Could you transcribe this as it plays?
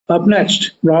Up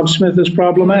next, Rob Smith is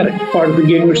Problematic, part of the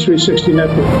Gamers 360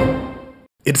 Network.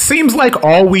 It seems like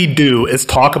all we do is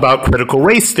talk about critical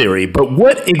race theory, but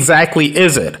what exactly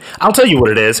is it? I'll tell you what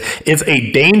it is. It's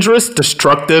a dangerous,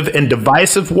 destructive, and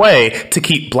divisive way to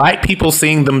keep black people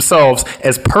seeing themselves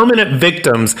as permanent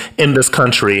victims in this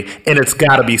country, and it's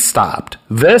got to be stopped.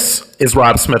 This is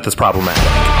Rob Smith is Problematic.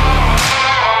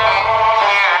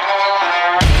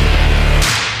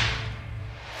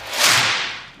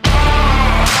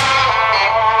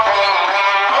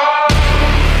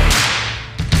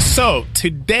 So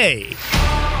today,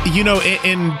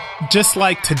 and just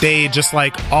like today, just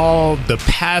like all the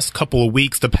past couple of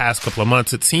weeks, the past couple of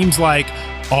months, it seems like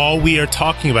all we are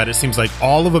talking about, it seems like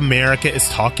all of America is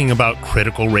talking about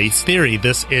critical race theory.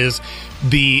 This is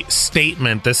the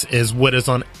statement. This is what is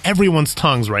on everyone's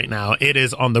tongues right now. It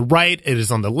is on the right. It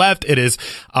is on the left. It is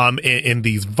in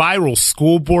these viral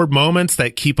school board moments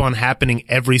that keep on happening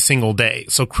every single day.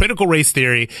 So critical race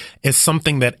theory is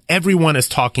something that everyone is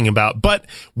talking about. But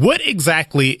what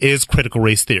exactly is critical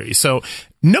race theory? So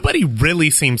nobody really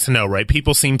seems to know, right?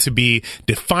 People seem to be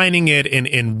defining it and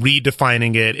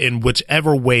redefining it in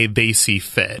whichever way they see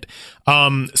fit.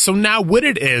 So now what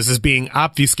it is being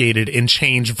obfuscated and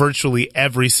changed virtually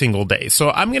every single day. So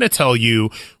I'm going to tell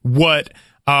you what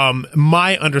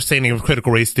my understanding of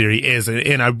critical race theory is,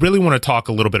 and I really want to talk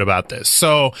a little bit about this.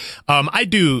 So, I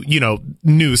do,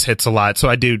 news hits a lot. So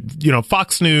I do,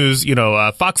 Fox News,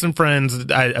 Fox and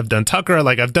Friends. I've done Tucker,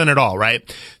 I've done it all,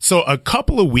 right? So a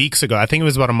couple of weeks ago, I think it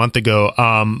was about a month ago,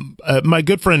 my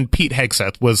good friend Pete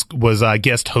Hegseth was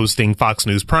guest hosting Fox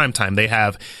News Primetime. They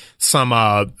have some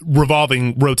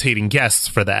rotating guests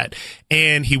for that.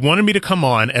 And he wanted me to come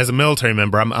on as a military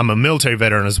member. I'm a military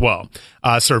veteran as well.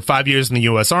 Served 5 years in the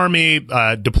U.S. Army,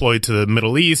 deployed to the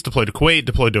Middle East, deployed to Kuwait,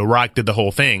 deployed to Iraq, did the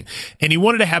whole thing. And he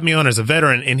wanted to have me on as a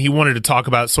veteran, and he wanted to talk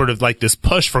about sort of like this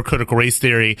push for critical race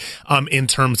theory in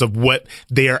terms of what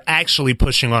they are actually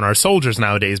pushing on our soldiers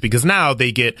nowadays, because now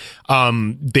they get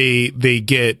they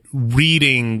get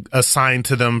reading assigned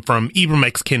to them from Ibram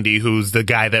X. Kendi, who's the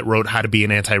guy that wrote How to Be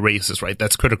an Anti-Racist, right?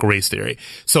 That's critical race theory.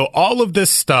 So all of this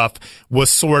stuff was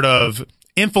sort of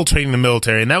infiltrating the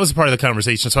military, and that was a part of the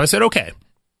conversation. So I said, okay,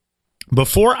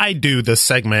 before I do this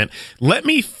segment, let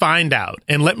me find out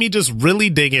and let me just really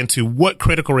dig into what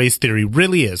critical race theory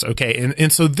really is. Okay.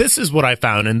 And so this is what I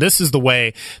found. And this is the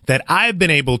way that I've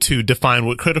been able to define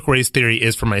what critical race theory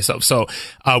is for myself. So,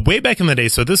 way back in the day,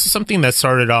 so this is something that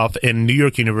started off in New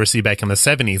York University back in the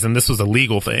 70s. And this was a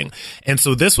legal thing. And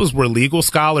so this was where legal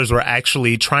scholars were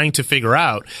actually trying to figure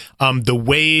out, the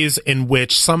ways in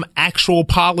which some actual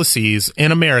policies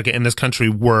in America, in this country,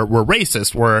 were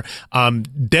racist, were,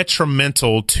 detrimental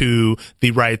to the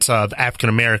rights of African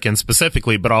Americans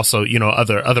specifically, but also,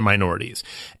 other minorities.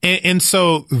 And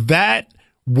so that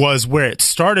was where it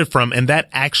started from, and that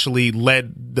actually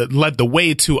led the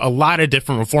way to a lot of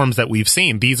different reforms that we've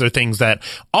seen. These are things that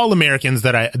all Americans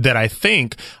that I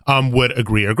think would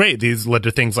agree are great. These led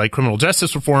to things like criminal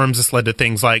justice reforms. This led to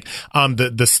things like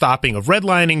the stopping of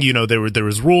redlining. There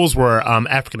was rules where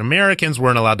African Americans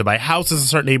weren't allowed to buy houses in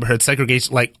certain neighborhoods,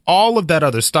 segregation, like all of that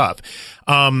other stuff.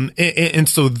 And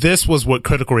so this was what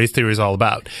critical race theory is all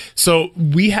about. So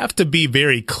we have to be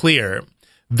very clear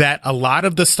that a lot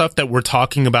of the stuff that we're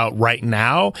talking about right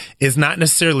now is not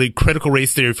necessarily critical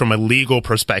race theory from a legal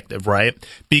perspective, right?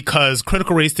 Because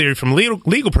critical race theory from a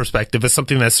legal perspective is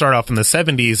something that started off in the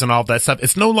 70s and all of that stuff.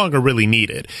 It's no longer really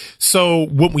needed. So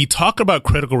when we talk about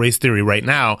critical race theory right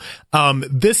now,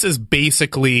 this is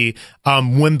basically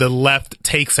when the left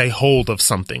takes a hold of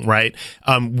something, right?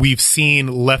 We've seen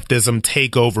leftism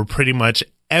take over pretty much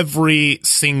every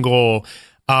single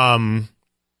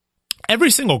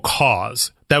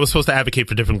cause that was supposed to advocate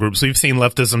for different groups. We've seen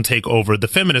leftism take over the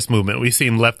feminist movement. We've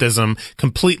seen leftism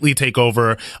completely take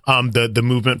over the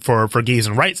movement for gays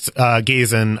and rights,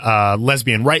 gays and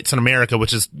lesbian rights in America,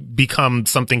 which has become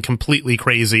something completely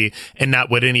crazy and not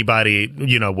what anybody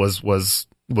was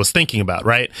thinking about,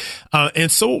 right? And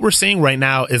so what we're seeing right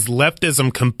now is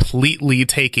leftism completely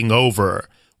taking over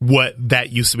what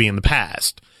that used to be in the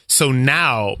past. So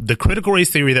now the critical race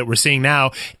theory that we're seeing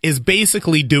now is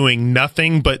basically doing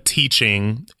nothing but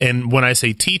teaching. And when I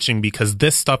say teaching, because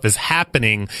this stuff is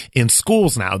happening in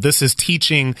schools now, this is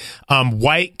teaching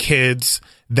white kids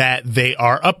that they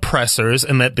are oppressors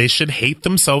and that they should hate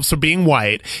themselves for being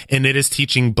white. And it is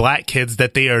teaching black kids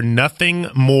that they are nothing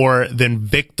more than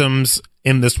victims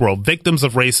in this world, victims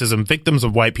of racism, victims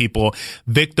of white people,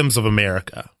 victims of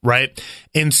America, right?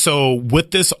 And so what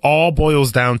this all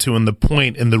boils down to, and the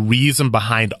point and the reason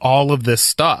behind all of this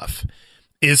stuff,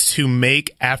 is to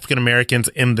make African Americans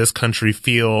in this country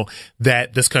feel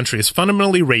that this country is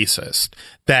fundamentally racist,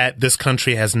 that this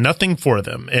country has nothing for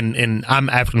them. And I'm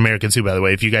African American too, by the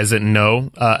way. If you guys didn't know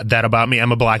that about me,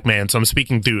 I'm a black man. So I'm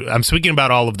speaking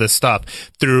about all of this stuff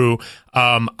through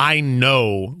I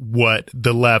know what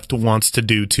the left wants to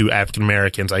do to African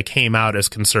Americans. I came out as a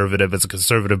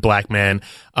conservative black man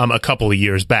a couple of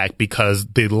years back because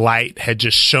the light had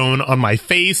just shone on my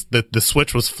face, the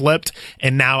switch was flipped,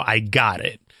 and now I got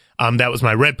it. That was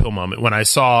my red pill moment when I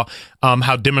saw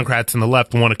how Democrats and the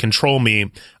left want to control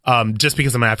me just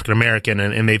because I'm African American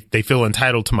and they feel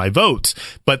entitled to my votes,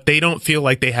 but they don't feel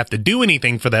like they have to do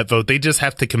anything for that vote. They just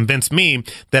have to convince me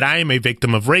that I am a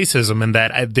victim of racism and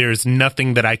that there's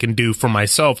nothing that I can do for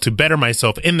myself to better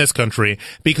myself in this country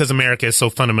because America is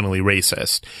so fundamentally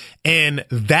racist. And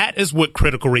that is what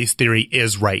critical race theory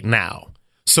is right now.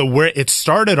 So where it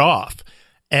started off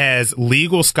as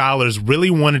legal scholars really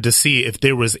wanted to see if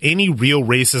there was any real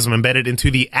racism embedded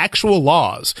into the actual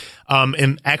laws,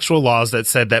 and actual laws that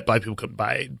said that black people could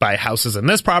buy houses in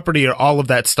this property or all of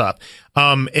that stuff.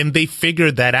 And they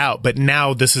figured that out. But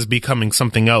now this is becoming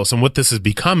something else. And what this is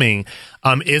becoming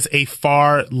is a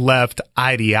far left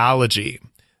ideology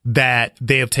that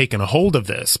they have taken a hold of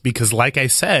this because, like I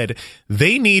said,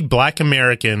 they need black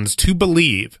Americans to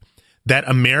believe that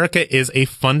America is a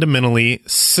fundamentally,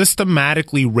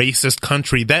 systematically racist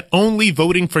country that only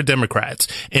voting for Democrats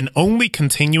and only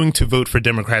continuing to vote for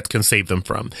Democrats can save them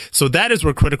from. So that is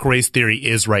where critical race theory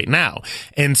is right now.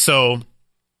 And so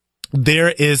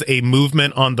there is a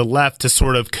movement on the left to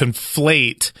sort of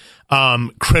conflate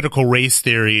critical race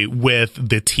theory with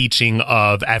the teaching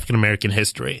of African American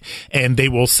history. And they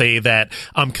will say that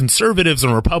conservatives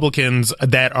and Republicans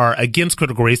that are against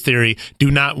critical race theory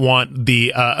do not want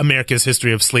the America's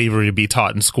history of slavery to be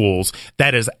taught in schools.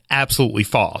 That is absolutely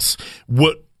false.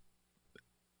 What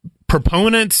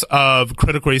proponents of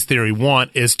critical race theory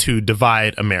want is to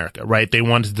divide America, right? They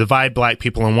want to divide black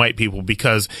people and white people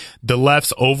because the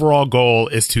left's overall goal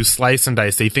is to slice and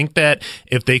dice. They think that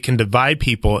if they can divide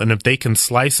people and if they can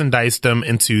slice and dice them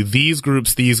into these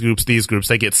groups,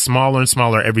 they get smaller and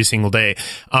smaller every single day.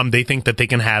 They think that they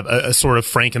can have a sort of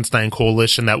Frankenstein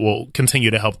coalition that will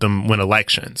continue to help them win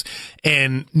elections.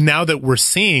 And now that we're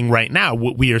seeing right now,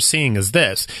 what we are seeing is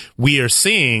this. We are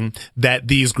seeing that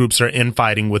these groups are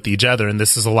infighting with each other. And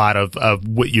this is a lot of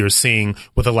what you're seeing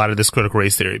with a lot of this critical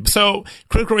race theory. So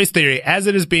critical race theory, as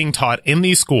it is being taught in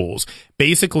these schools,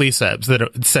 basically says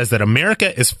that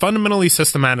America is fundamentally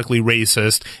systematically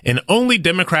racist and only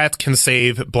Democrats can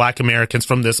save black Americans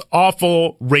from this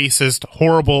awful, racist,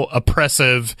 horrible,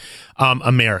 oppressive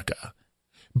America.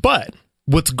 But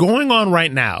what's going on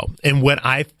right now and what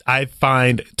I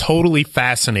find totally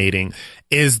fascinating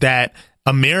is that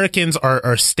Americans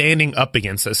are standing up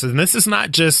against this. And this is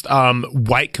not just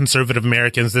white conservative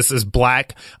Americans. This is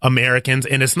black Americans.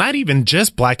 And it's not even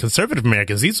just black conservative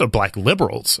Americans. These are black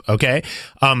liberals, okay?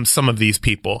 Some of these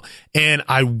people. And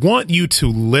I want you to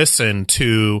listen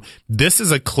to, this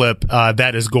is a clip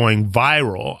that is going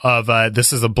viral of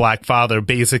this is a black father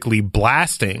basically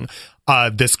blasting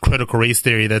this critical race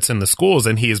theory that's in the schools.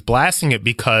 And he is blasting it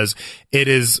because it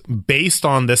is based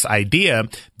on this idea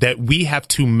that we have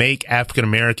to make African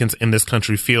Americans in this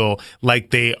country feel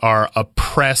like they are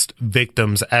oppressed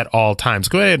victims at all times.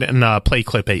 Go ahead and play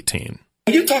clip 18.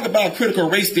 When you talk about critical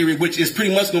race theory, which is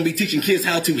pretty much going to be teaching kids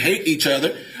how to hate each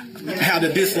other, how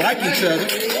to dislike each other,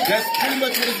 that's pretty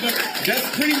much what it's going to,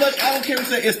 that's pretty much, I don't care what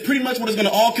you say, it's pretty much what it's going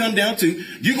to all come down to.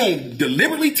 You're going to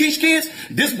deliberately teach kids,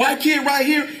 this white kid right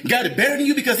here got it better than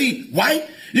you because he white?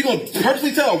 You're going to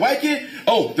purposely tell a white kid,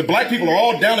 oh, the black people are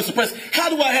all down and suppressed. How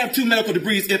do I have 2 medical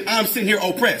degrees if I'm sitting here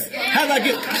oppressed? How did I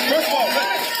get, first of all,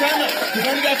 time up, because I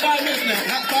only got 5 minutes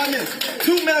now, 5 minutes.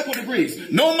 2 medical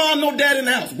degrees. No mom, no dad in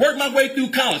the house. Worked my way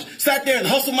through college. Sat there and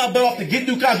hustled my butt off to get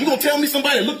through college. You going to tell me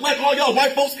somebody that looked like all y'all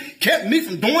white folks kept me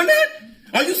from doing that?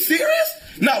 Are you serious?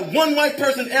 Not one white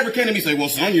person ever came to me and said, well,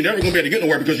 son, you're never going to be able to get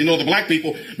nowhere because you know the black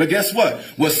people. But guess what?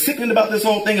 What's sickening about this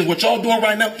whole thing is what y'all doing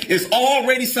right now is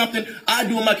already something I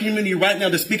do in my community right now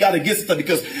to speak out against stuff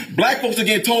because black folks are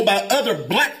getting told by other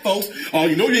black folks, oh,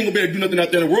 you know you ain't going to be able to do nothing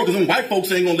out there in the world because them white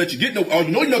folks ain't going to let you get no, oh,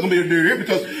 you know you're not going to be able to do it here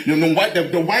because you know the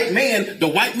white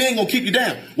man going to keep you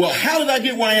down. Well, how did I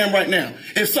get where I am right now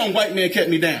if some white man kept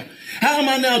me down? How am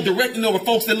I now directing over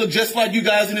folks that look just like you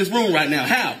guys in this room right now?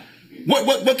 How?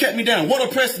 What kept me down? What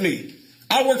oppressed me?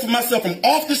 I worked for myself from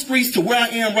off the streets to where I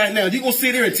am right now. You gonna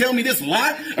sit here and tell me this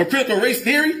lie of critical race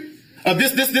theory?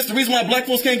 This the reason why black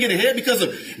folks can't get ahead because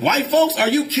of white folks? Are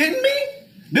you kidding me?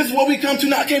 This is what we come to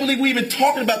now. I can't believe we're even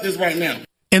talking about this right now.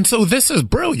 And so this is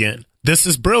brilliant. This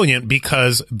is brilliant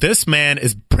because this man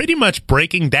is pretty much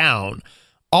breaking down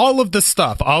all of the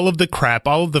stuff, all of the crap,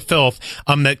 all of the filth,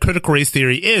 that critical race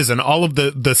theory is, and all of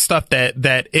the stuff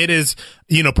that it is,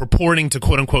 purporting to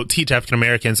quote unquote teach African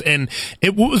Americans. And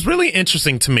what was really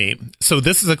interesting to me. So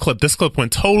this is a clip. This clip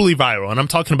went totally viral, and I'm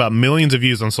talking about millions of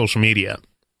views on social media.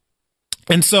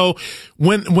 And so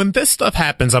when this stuff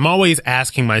happens, I'm always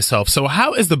asking myself, so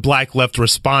how is the black left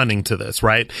responding to this,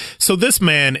 right? So this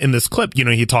man in this clip,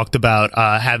 he talked about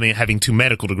having 2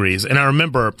 medical degrees. And I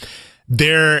remember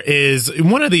there is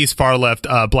one of these far left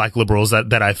black liberals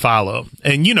that I follow,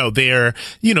 and they're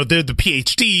the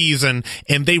PhDs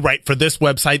and they write for this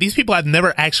website. These people have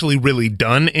never actually really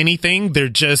done anything. They're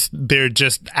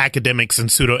just academics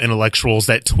and pseudo intellectuals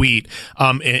that tweet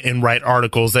and write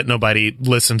articles that nobody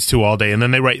listens to all day, and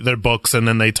then they write their books and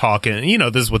then they talk, and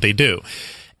this is what they do.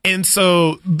 And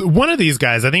so one of these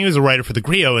guys, I think he was a writer for the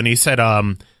Griot, and he said,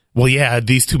 well, yeah,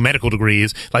 these 2 medical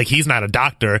degrees, like, he's not a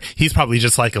doctor. He's probably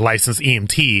just like a licensed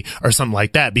EMT or something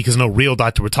like that, because no real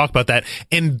doctor would talk about that.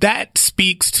 And that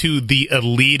speaks to the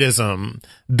elitism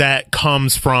that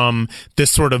comes from this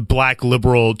sort of black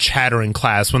liberal chattering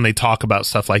class when they talk about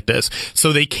stuff like this.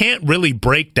 So they can't really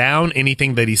break down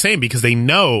anything that he's saying, because they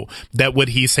know that what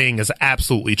he's saying is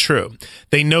absolutely true.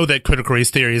 They know that critical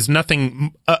race theory is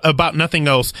nothing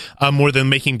else more than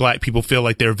making black people feel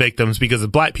like they're victims, because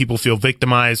if black people feel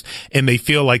victimized and they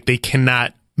feel like they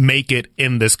cannot make it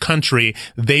in this country,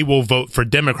 they will vote for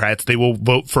Democrats. They will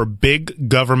vote for big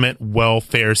government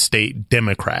welfare state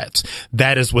Democrats.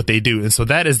 That is what they do. And so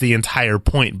that is the entire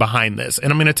point behind this.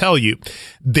 And I'm going to tell you,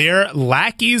 they're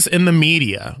lackeys in the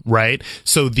media, right?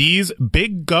 So these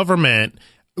big government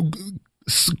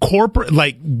corporate,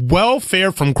 like,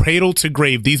 welfare from cradle to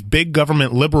grave, these big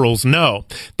government liberals know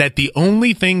that the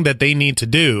only thing that they need to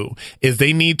do is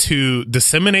they need to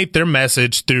disseminate their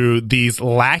message through these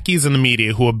lackeys in the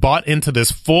media who have bought into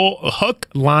this full hook,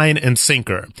 line, and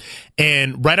sinker.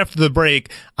 And right after the break,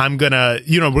 we're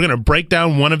gonna break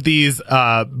down one of these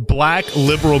black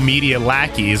liberal media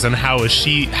lackeys and how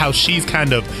she's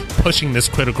kind of pushing this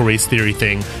critical race theory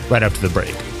thing right after the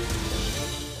break.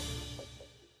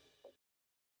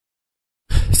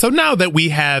 So now that we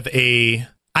have a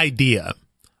idea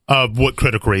of what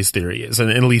critical race theory is,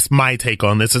 and at least my take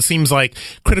on this, it seems like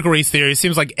critical race theory, it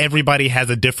seems like everybody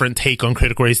has a different take on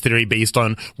critical race theory based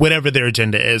on whatever their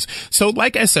agenda is. So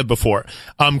like I said before,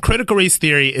 critical race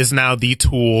theory is now the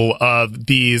tool of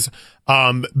these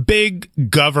big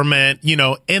government,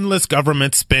 endless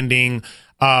government spending,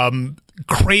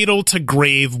 cradle to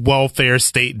grave welfare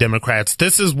state Democrats.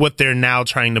 This is what they're now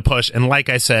trying to push. And like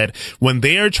I said, when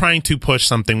they are trying to push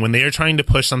something,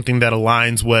 that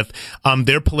aligns with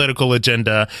their political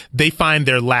agenda, they find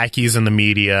their lackeys in the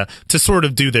media to sort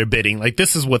of do their bidding. Like,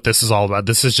 this is what this is all about.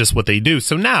 This is just what they do.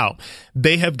 So now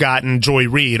they have gotten Joy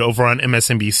Reid over on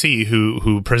MSNBC,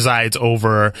 who presides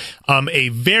over a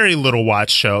very little watch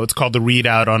show. It's called The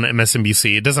Readout on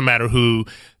MSNBC. It doesn't matter who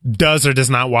does or does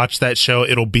not watch that show,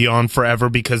 it'll be on forever,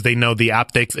 because they know the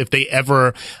optics. If they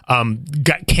ever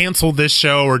got canceled this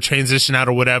show or transition out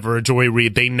or whatever, Joy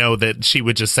Reid, they know that she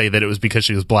would just say that it was because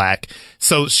she was black.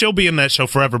 So she'll be in that show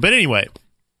forever. But anyway,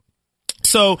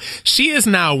 so she is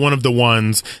now one of the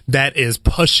ones that is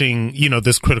pushing,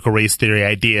 this critical race theory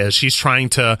idea. She's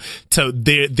trying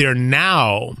they're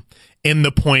now in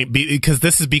the point, because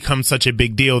this has become such a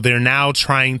big deal, they're now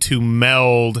trying to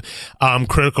meld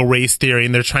critical race theory,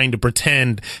 and they're trying to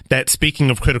pretend that,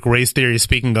 speaking of critical race theory,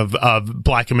 speaking of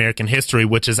Black American history,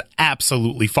 which is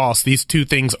absolutely false. These two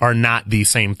things are not the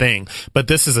same thing, but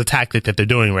this is a tactic that they're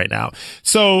doing right now.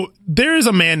 So there's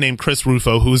a man named Chris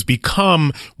Rufo who's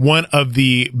become one of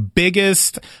the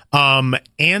biggest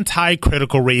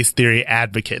anti-critical race theory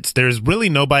advocates. There's really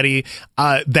nobody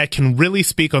that can really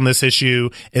speak on this issue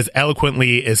as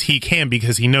eloquently as he can,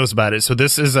 because he knows about it. So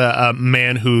this is a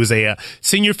man who's a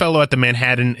senior fellow at the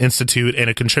Manhattan Institute and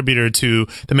a contributor to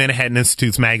the Manhattan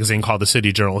Institute's magazine called the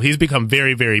City Journal. He's become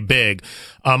very, very big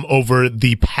over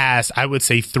the past, I would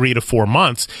say, 3 to 4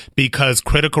 months, because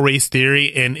critical race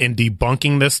theory and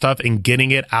debunking this stuff and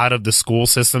getting it out of the school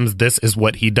systems, this is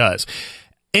what he does.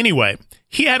 Anyway,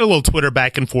 he had a little Twitter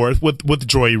back and forth with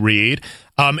Joy Reid,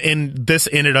 and this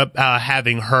ended up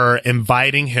having her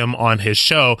inviting him on his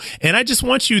show. And I just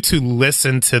want you to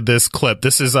listen to this clip.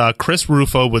 This is Chris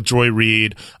Rufo with Joy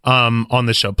Reid on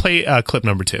the show. Play clip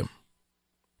number 2.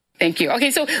 Thank you. Okay,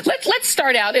 so let's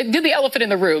start out and do the elephant in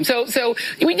the room. So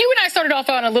you and I started off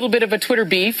on a little bit of a Twitter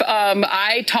beef.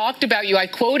 I talked about you. I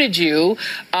quoted you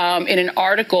in an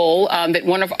article that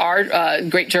one of our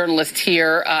great journalists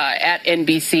here at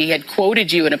NBC had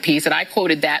quoted you in a piece, and I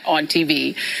quoted that on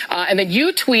TV. And then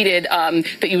you tweeted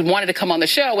that you wanted to come on the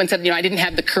show and said, I didn't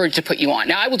have the courage to put you on.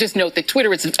 Now, I will just note that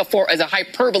Twitter is a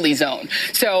hyperbole zone.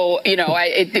 So,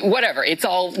 whatever. It's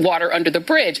all water under the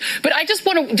bridge. But I just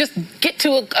want to get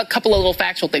to a couple of little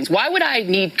factual things. Why would I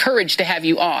need courage to have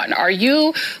you on? Are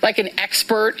you like an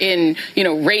expert in,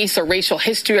 race or racial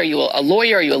history? Are you a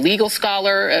lawyer? Are you a legal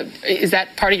scholar? Is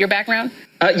that part of your background?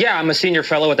 Yeah, I'm a senior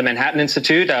fellow at the Manhattan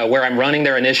Institute, where I'm running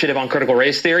their initiative on critical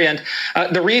race theory. And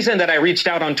the reason that I reached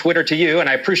out on Twitter to you, and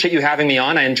I appreciate you having me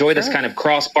on, I enjoy this kind of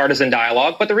cross-partisan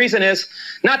dialogue. But the reason is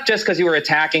not just because you were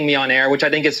attacking me on air, which I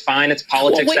think is fine. It's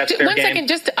politics. Well, that's fair one game.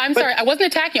 Second, I'm sorry. I wasn't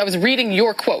attacking you. I was reading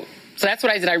your quote. So that's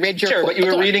what I did. I read your quote. Sure, but you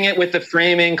were reading it with the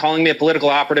framing, calling me a political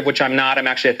operative, which I'm not. I'm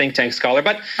actually a think tank scholar.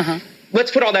 But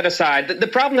let's put all that aside. The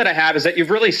problem that I have is that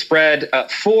you've really spread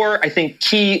four, I think,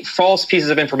 key false pieces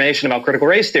of information about critical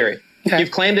race theory. Okay. You've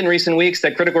claimed in recent weeks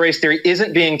that critical race theory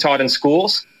isn't being taught in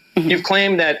schools. You've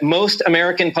claimed that most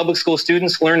American public school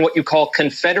students learn what you call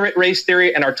Confederate race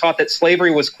theory and are taught that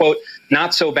slavery was, quote,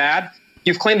 not so bad.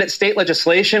 You've claimed that state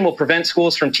legislation will prevent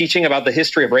schools from teaching about the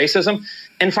history of racism.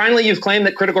 And finally, you've claimed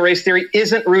that critical race theory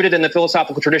isn't rooted in the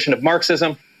philosophical tradition of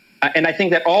Marxism. And I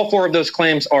think that all four of those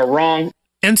claims are wrong.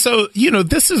 And so,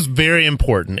 this is very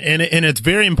important. And it's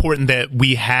very important that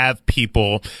we have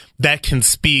people that can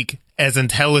speak as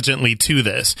intelligently to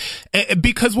this,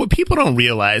 because what people don't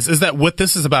realize is that what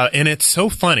this is about, and it's so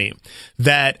funny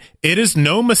that it is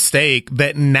no mistake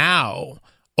that now,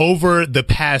 over the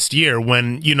past year,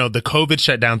 when, the COVID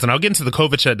shutdowns, and I'll get into the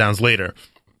COVID shutdowns later,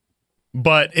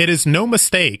 but it is no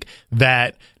mistake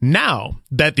that now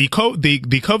that the COVID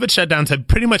shutdowns have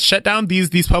pretty much shut down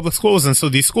these public schools, and so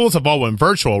these schools have all went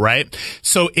virtual, right?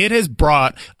 So it has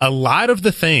brought a lot of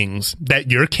the things that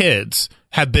your kids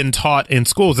have been taught in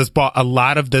schools. It's brought a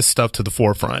lot of this stuff to the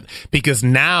forefront, because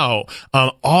now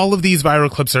all of these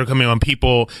viral clips are coming on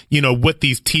people, what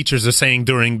these teachers are saying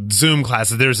during Zoom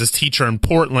classes. There's this teacher in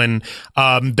Portland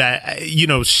that,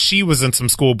 she was in some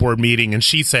school board meeting, and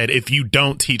she said, if you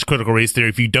don't teach critical race theory,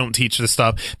 if you don't teach this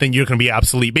stuff, then you're going to be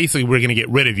obsolete. Basically, we're going to get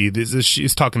rid of you.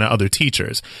 She's talking to other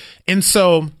teachers. And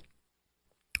so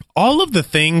all of the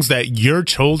things that your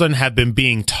children have been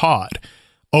being taught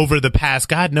over the past,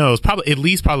 God knows,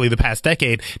 probably the past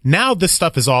decade. Now this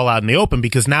stuff is all out in the open,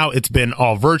 because now it's been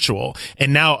all virtual,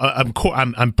 and now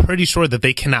I'm pretty sure that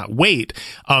they cannot wait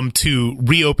to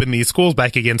reopen these schools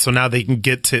back again. So now they can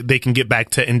get back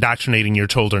to indoctrinating your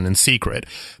children in secret.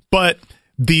 But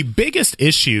the biggest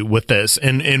issue with this,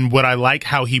 and what I like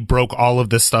how he broke all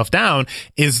of this stuff down,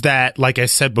 is that, like I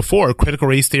said before, critical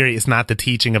race theory is not the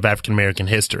teaching of African American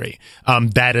history.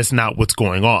 That is not what's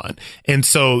going on. And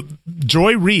so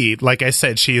Joy Reid, like I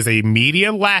said, she is a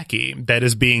media lackey that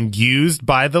is being used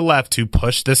by the left to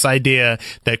push this idea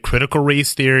that critical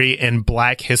race theory and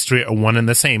Black history are one and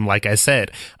the same. Like I said,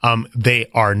 they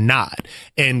are not.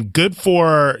 And good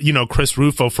for, Chris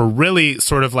Rufo for really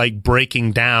sort of like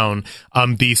breaking down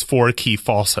these four key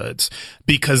falsehoods,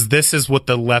 because this is what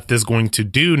the left is going to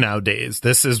do nowadays.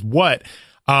 This is what,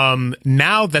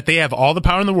 now that they have all the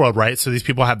power in the world, right? So these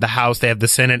people have the House, they have the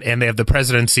Senate, and they have the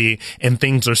presidency, and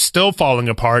things are still falling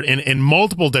apart in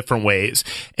multiple different ways.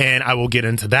 And I will get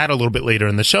into that a little bit later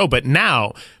in the show. But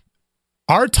now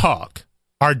our talk,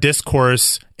 our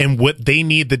discourse, and what they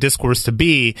need the discourse to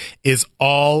be is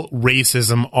all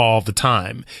racism all the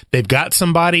time. They've got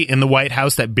somebody in the White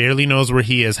House that barely knows where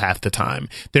he is half the time.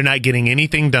 They're not getting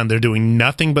anything done. They're doing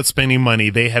nothing but spending money.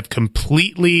 They have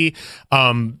completely,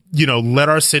 let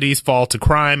our cities fall to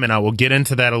crime, and I will get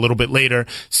into that a little bit later.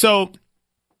 So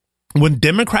when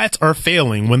Democrats are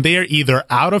failing, when they are either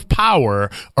out of power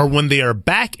or when they are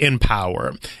back in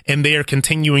power and they are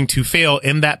continuing to fail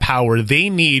in that power, they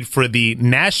need for the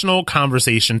national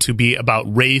conversation to be about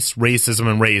race,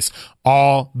 racism, and race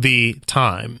all the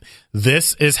time.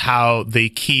 This is how they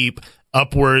keep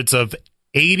upwards of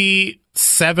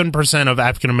 87% of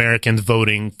African Americans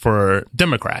voting for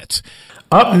Democrats.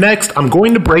 Up next, I'm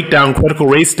going to break down critical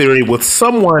race theory with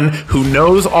someone who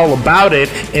knows all about it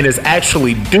and is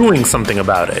actually doing something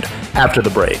about it after the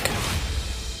break.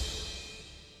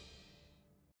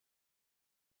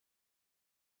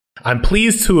 I'm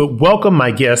pleased to welcome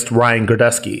my guest, Ryan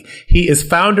Girdusky. He is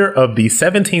founder of the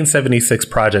 1776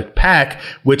 Project PAC,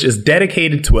 which is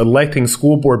dedicated to electing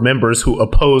school board members who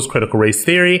oppose critical race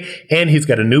theory. And he's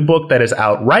got a new book that is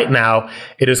out right now.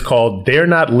 It is called They're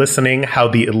Not Listening: How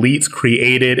the Elites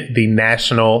Created the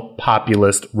National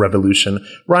Populist Revolution.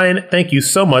 Ryan, thank you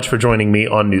so much for joining me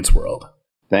on Newt's World.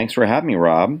 Thanks for having me,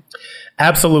 Rob.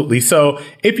 Absolutely. So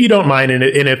if you don't mind, and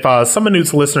if some of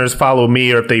Newt's listeners follow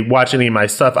me or if they watch any of my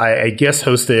stuff, I guest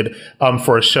hosted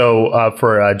for a show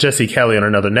for Jesse Kelly on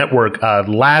another network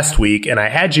last week, and I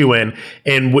had you in.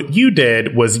 And what you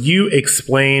did was you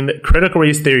explained critical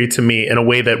race theory to me in a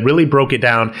way that really broke it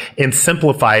down and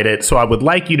simplified it. So I would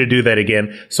like you to do that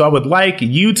again. So I would like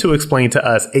you to explain to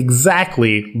us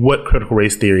exactly what critical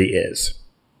race theory is.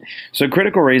 So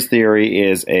critical race theory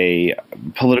is a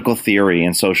political theory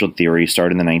and social theory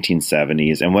started in the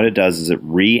 1970s. And what it does is it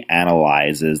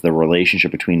reanalyzes the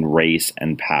relationship between race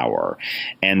and power.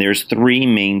 And there's three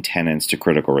main tenets to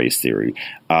critical race theory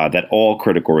that all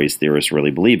critical race theorists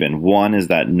really believe in. One is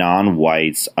that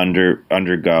non-whites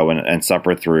undergo and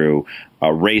suffer through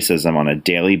racism on a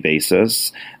daily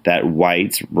basis, that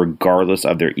whites, regardless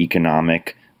of their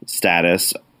economic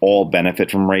status, all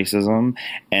benefit from racism,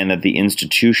 and that the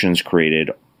institutions created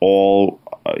all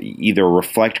either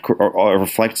reflect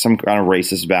some kind of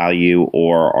racist value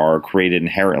or are created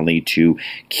inherently to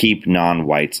keep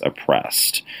non-whites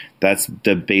oppressed. That's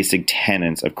the basic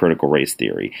tenets of critical race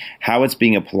theory. How it's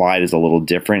being applied is a little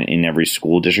different in every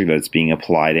school district that it's being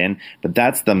applied in, but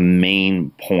that's the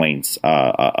main points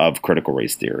of critical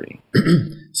race theory.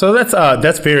 So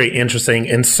that's very interesting.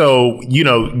 And so,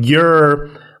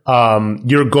 your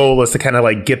goal is to kind of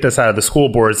like get this out of the school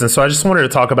boards. And so I just wanted to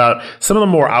talk about some of the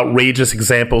more outrageous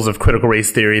examples of critical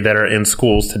race theory that are in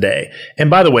schools today. And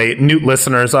by the way, Newt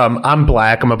listeners, I'm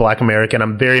Black. I'm a Black American.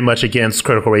 I'm very much against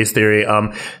critical race theory.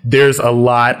 There's a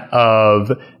lot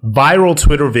of viral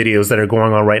Twitter videos that are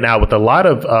going on right now with a lot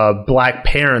of Black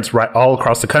parents right all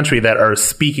across the country that are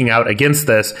speaking out against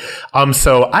this.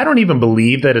 So I don't even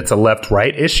believe that it's a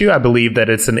left-right issue. I believe that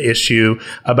it's an issue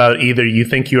about either you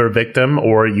think you're a victim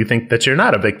or you think that you're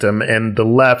not a victim. And the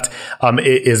left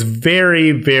is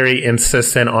very, very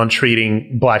insistent on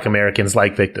treating Black Americans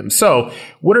like victims. So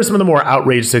what are some of the more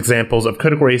outrageous examples of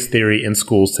critical race theory in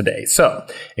schools today? So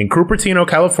in Cupertino,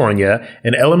 California,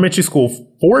 an elementary school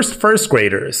forced first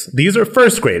graders, these are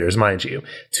first graders, mind you,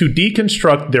 to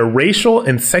deconstruct their racial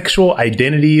and sexual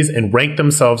identities and rank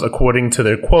themselves according to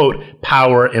their, quote,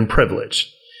 power and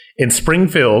privilege. In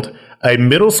Springfield, a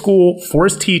middle school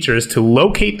forced teachers to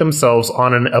locate themselves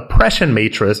on an oppression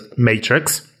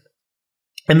matrix.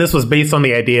 And this was based on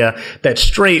the idea that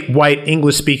straight, white,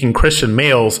 English-speaking Christian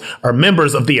males are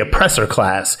members of the oppressor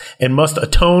class and must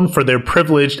atone for their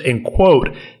privileged and, quote,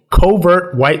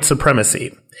 covert white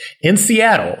supremacy. In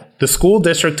Seattle, the school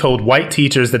district told white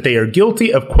teachers that they are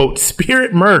guilty of, quote,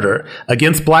 spirit murder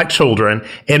against Black children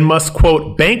and must,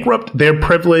 quote, bankrupt their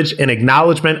privilege and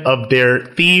acknowledgement of their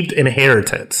thieved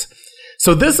inheritance.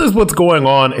 So this is what's going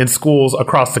on in schools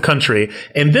across the country.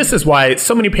 And this is why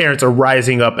so many parents are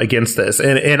rising up against this.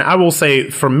 And I will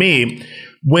say, for me,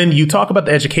 when you talk about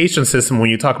the education system, when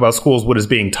you talk about schools, what is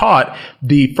being taught,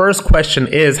 the first question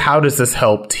is, how does this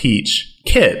help teach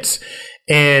kids?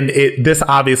 And this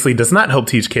obviously does not help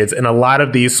teach kids. In a lot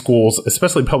of these schools,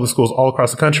 especially public schools all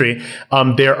across the country,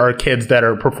 there are kids that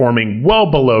are performing well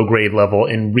below grade level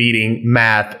in reading,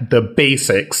 math, the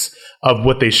basics of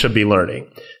what they should be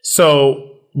learning.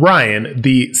 So, Ryan,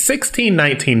 the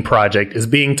 1619 Project is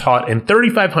being taught in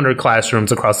 3,500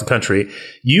 classrooms across the country.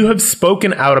 You have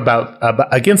spoken out about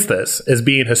against this as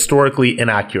being historically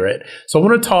inaccurate. So I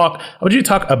want you to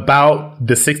talk about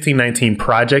the 1619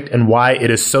 Project and why it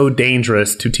is so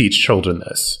dangerous to teach children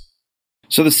this.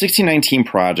 So the 1619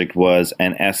 Project was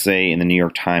an essay in the New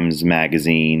York Times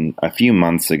Magazine a few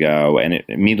months ago, and it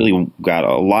immediately got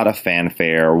a lot of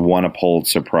fanfare, won a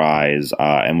Pulitzer Prize,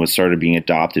 and was started being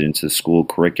adopted into the school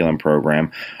curriculum program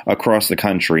across the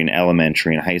country in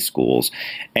elementary and high schools.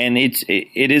 And it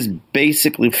is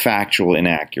basically factual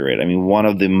inaccurate. I mean, one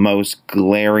of the most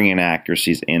glaring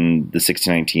inaccuracies in the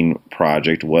 1619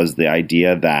 Project was the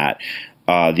idea that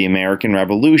the American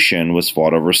Revolution was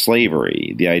fought over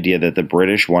slavery. The idea that the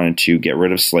British wanted to get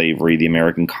rid of slavery, the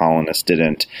American colonists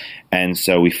didn't, and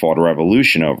so we fought a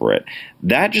revolution over it.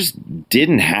 That just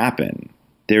didn't happen.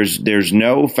 There's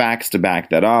no facts to back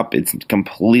that up. It's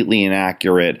completely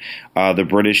inaccurate. The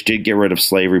British did get rid of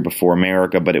slavery before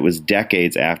America, but it was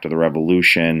decades after the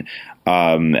Revolution,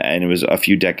 and it was a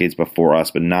few decades before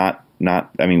us, but not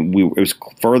it was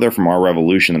further from our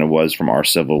revolution than it was from our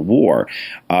Civil War.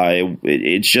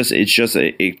 It's just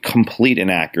a complete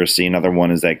inaccuracy. Another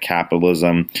one is that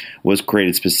capitalism was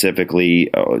created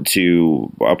specifically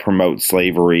to promote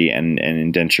slavery and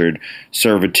indentured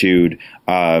servitude.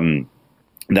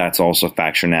 That's also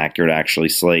factually inaccurate. Actually,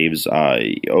 slaves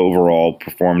overall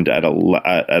performed at a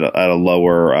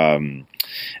lower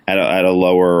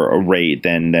rate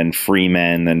than free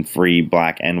men, than free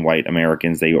black and white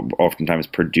Americans. They oftentimes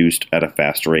produced at a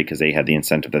faster rate because they had the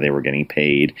incentive that they were getting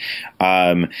paid.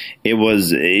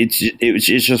 It's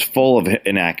just full of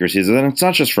inaccuracies, and it's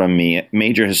not just from me.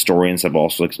 Major historians have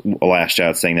also lashed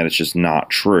out, saying that it's just not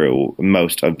true.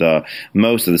 Most of the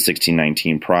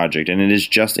 1619 Project, and it is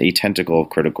just a tentacle of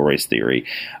critical race theory.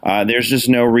 There's just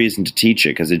no reason to teach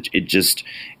it because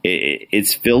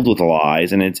it's filled with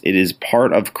lies, and it is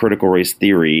part of critical race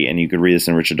theory. And you could read this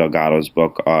in Richard Delgado's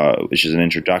book, which is an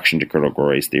introduction to critical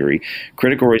race theory.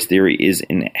 Critical race theory is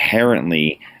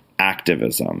inherently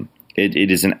activism. It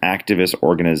is an activist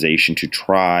organization to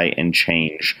try and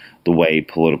change the way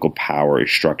political power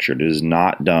is structured. It is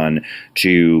not done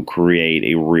to create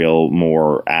a real,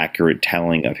 more accurate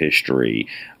telling of history.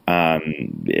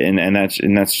 And that's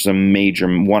a major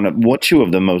two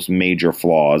of the most major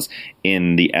flaws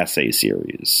in the essay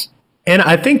series. And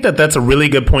I think that that's a really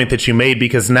good point that you made,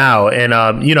 because now, and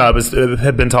I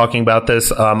had been talking about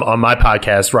this on my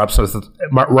podcast. Rob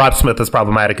Smith is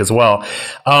problematic as well,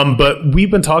 but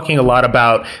we've been talking a lot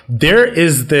about there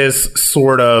is this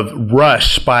sort of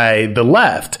rush by the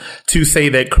left to say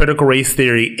that critical race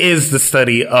theory is the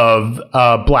study of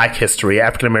Black history,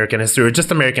 African American history, or just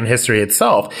American history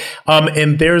itself.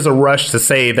 And there's a rush to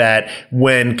say that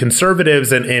when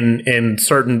conservatives and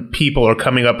certain people are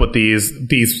coming up with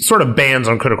these sort of bans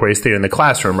on critical race theory in the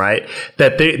classroom, right?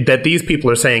 That these people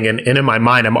are saying, and in my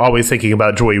mind, I'm always thinking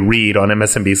about Joy Reid on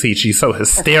MSNBC. She's so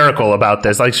hysterical about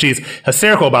this. Like, she's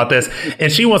hysterical about this.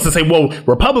 And she wants to say, well,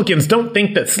 Republicans don't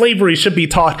think that slavery should be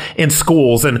taught in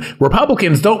schools, and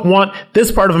Republicans don't want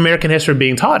this part of American history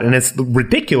being taught. And it's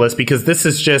ridiculous, because this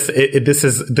is just, this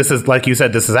is, like you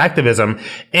said, this is activism.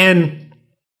 And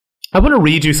I want to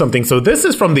read you something. So this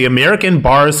is from the American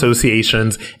Bar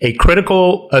Association's a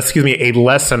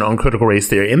lesson on critical race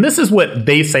theory. And this is what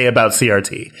they say about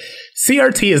CRT.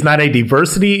 CRT is not a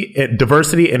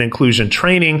diversity and inclusion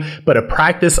training, but a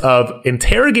practice of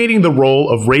interrogating the role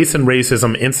of race and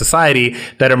racism in society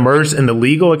that emerged in the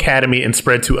legal academy and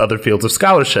spread to other fields of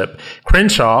scholarship.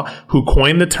 Crenshaw, who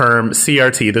coined the term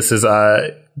CRT, this is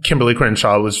Kimberly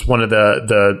Crenshaw, was one of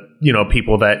the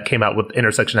people that came out with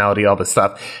intersectionality, all this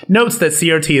stuff, notes that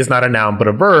CRT is not a noun but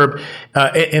a verb,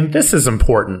 and this is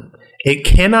important. It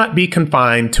cannot be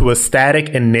confined to a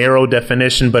static and narrow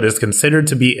definition, but is considered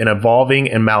to be an evolving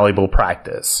and malleable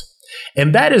practice.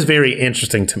 And that is very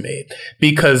interesting to me,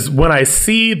 because when I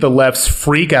see the lefts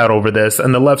freak out over this,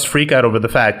 and the lefts freak out over the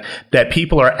fact that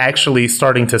people are actually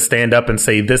starting to stand up and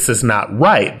say this is not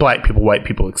right, Black people, white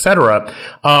people, etc.,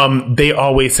 they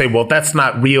always say, well, that's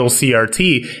not real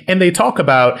CRT. And they talk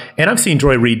about, and I've seen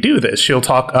Joy Reid do this, she'll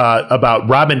talk about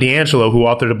Robin DiAngelo, who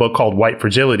authored a book called White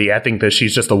Fragility. I think that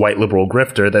she's just a white liberal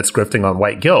grifter that's grifting on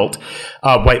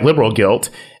white liberal guilt.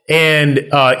 And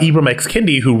Ibram X.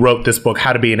 Kendi, who wrote this book,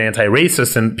 How to Be an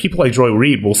Anti-Racist, and people like Joy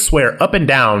Reid will swear up and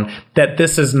down that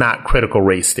this is not critical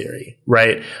race theory,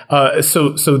 right?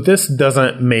 So this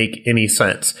doesn't make any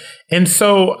sense. And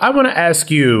so I want to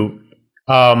ask you,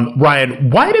 Ryan,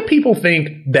 why do people think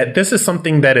that this is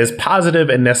something that is positive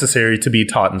and necessary to be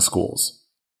taught in schools?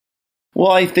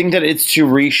 Well, I think that it's to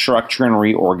restructure and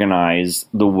reorganize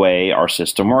the way our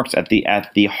system works. At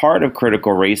the heart of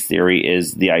critical race theory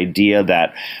is the idea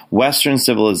that Western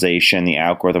civilization, the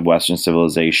outgrowth of Western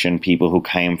civilization, people who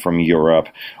came from Europe,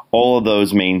 all of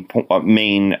those main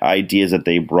ideas that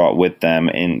they brought with them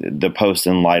in the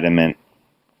post-Enlightenment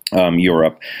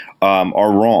Europe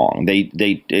are wrong.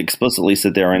 They explicitly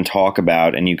sit there and talk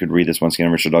about, and you could read this once again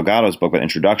in Richard Delgado's book, but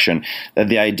Introduction, that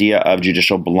the idea of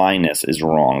judicial blindness is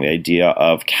wrong. The idea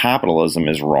of capitalism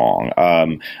is wrong.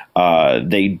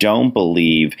 They don't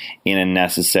believe in a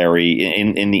necessary,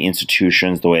 in the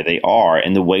institutions the way they are,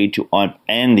 and the way to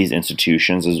upend these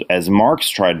institutions, as Marx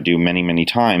tried to do many, many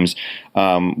times,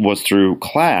 was through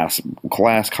class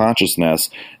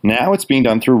consciousness. Now it's being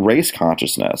done through race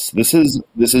consciousness. This is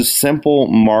simple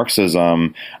Marxism,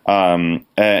 and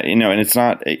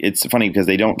it's funny because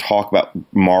they don't talk about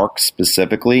Marx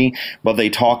specifically, but they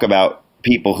talk about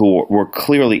people who were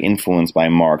clearly influenced by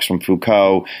Marx, from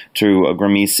Foucault to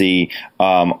Gramsci,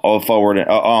 onward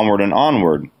and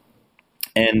onward.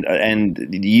 and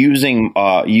using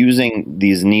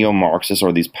these neo-Marxists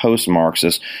or these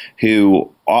post-Marxists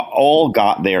who all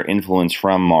got their influence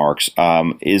from Marx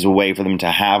is a way for them to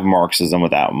have Marxism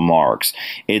without Marx.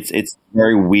 It's a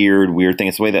very weird thing.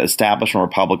 It's the way that establishment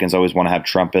Republicans always want to have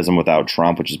Trumpism without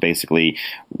Trump, which is basically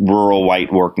rural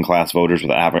white working class voters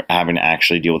without having to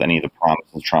actually deal with any of the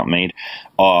promises Trump made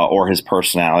or his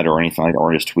personality or anything like that,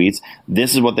 or his tweets.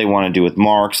 This is what they want to do with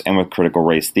Marx and with critical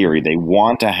race theory. They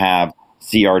want to have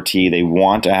CRT, they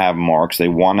want to have Marx, they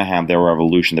want to have their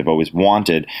revolution they've always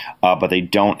wanted, but they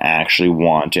don't actually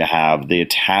want to have the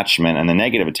attachment and the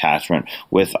negative attachment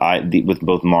with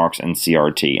both Marx and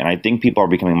CRT. And I think people are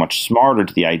becoming much smarter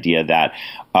to the idea that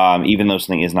even though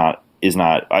something is not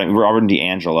Robert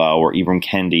DiAngelo or Ibram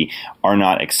Kendi are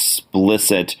not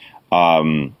explicit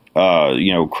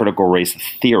critical race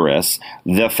theorists,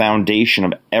 the foundation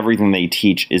of everything they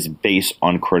teach is based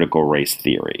on critical race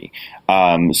theory.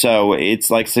 So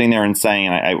it's like sitting there and saying,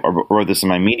 and I wrote this in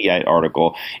my Mediaite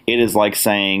article, it is like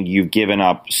saying you've given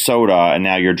up soda and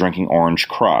now you're drinking Orange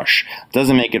Crush. It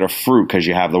doesn't make it a fruit because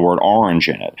you have the word orange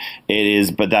in it.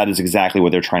 But that is exactly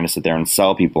what they're trying to sit there and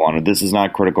sell people on. This is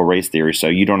not critical race theory, so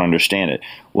you don't understand it.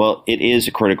 Well, it is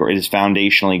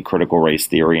foundationally critical race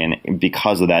theory, and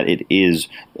because of that, it is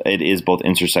both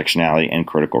intersectionality and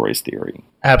critical race theory.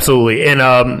 Absolutely.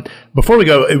 And before we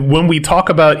go, when we talk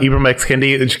about Ibram X.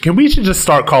 Kendi, we should just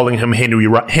start calling him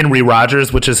Henry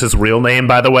Rogers, which is his real name,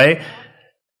 by the way.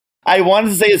 I wanted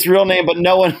to say his real name, but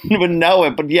no one would know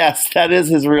it. But yes, that is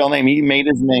his real name. He made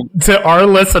his name. To our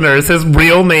listeners, his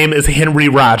real name is Henry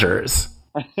Rogers.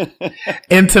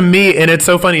 And to me, and it's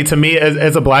so funny to me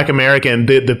as a Black American,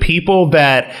 the people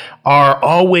that are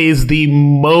always the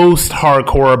most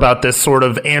hardcore about this sort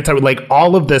of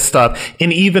all of this stuff,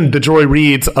 and even the Joy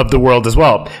Reids of the world as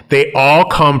well, they all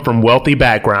come from wealthy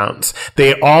backgrounds.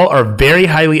 They all are very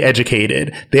highly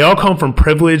educated. They all come from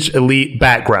privileged elite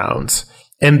backgrounds.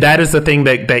 And that is the thing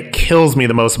that kills me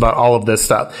the most about all of this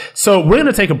stuff. So we're going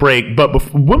to take a break,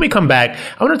 but when we come back,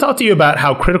 I want to talk to you about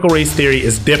how critical race theory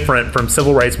is different from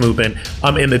civil rights movement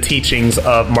in the teachings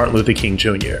of Martin Luther King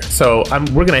Jr. So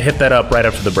we're going to hit that up right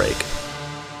after the break.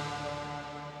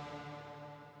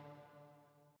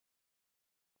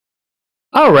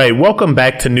 All right, welcome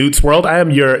back to Newt's World. I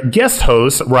am your guest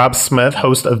host, Rob Smith,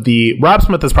 host of the Rob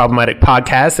Smith is Problematic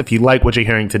podcast. If you like what you're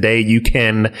hearing today, you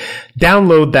can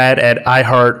download that at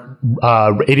iHeartRadio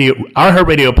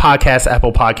Podcast,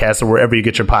 Apple Podcasts, or wherever you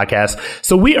get your podcasts.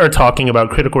 So we are talking about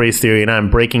critical race theory, and I'm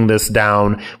breaking this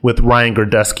down with Ryan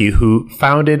Girdusky, who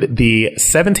founded the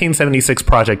 1776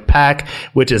 Project PAC,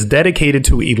 which is dedicated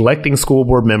to electing school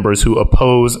board members who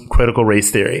oppose critical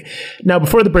race theory. Now,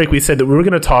 before the break, we said that we were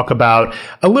going to talk about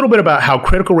a little bit about how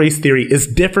critical race theory is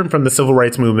different from the civil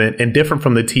rights movement and different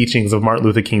from the teachings of Martin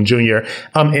Luther King Jr.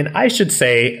 And I should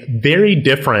say very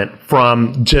different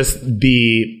from just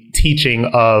the teaching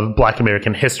of Black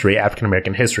American history, African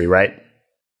American history, right?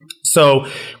 So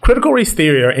critical race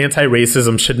theory or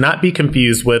anti-racism should not be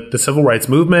confused with the civil rights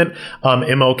movement,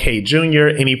 MLK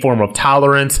Jr., any form of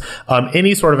tolerance,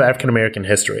 any sort of African American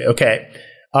history. Okay.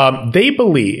 They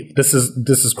believe, this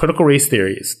is critical race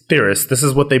theorists, this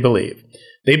is what they believe.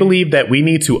 They believe that we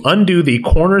need to undo the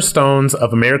cornerstones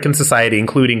of American society,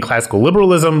 including classical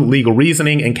liberalism, legal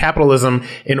reasoning, and capitalism,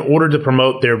 in order to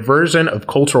promote their version of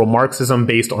cultural Marxism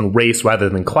based on race rather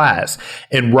than class.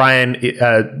 And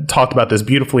Ryan talked about this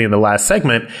beautifully in the last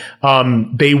segment.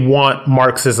 They want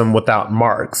Marxism without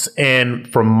Marx.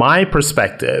 And from my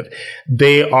perspective,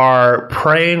 they are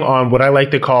preying on what I like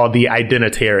to call the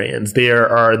identitarians. There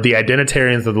are the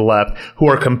identitarians of the left who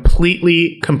are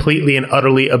completely and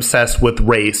utterly obsessed with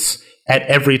race at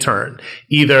every turn,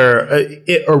 either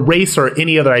a race or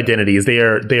any other identities. They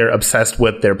are obsessed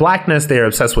with their blackness. They are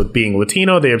obsessed with being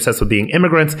Latino. They are obsessed with being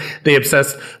immigrants. They are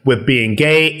obsessed with being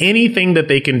gay. Anything that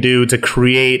they can do to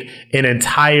create an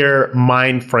entire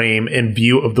mind frame and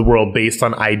view of the world based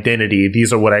on identity.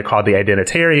 These are what I call the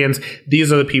identitarians.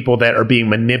 These are the people that are being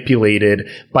manipulated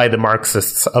by the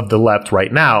Marxists of the left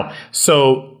right now.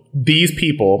 So these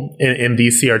people and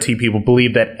these CRT people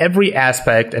believe that every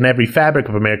aspect and every fabric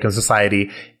of American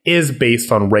society is based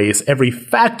on race. Every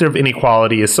factor of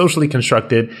inequality is socially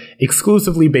constructed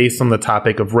exclusively based on the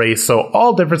topic of race. So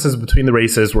all differences between the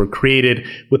races were created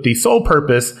with the sole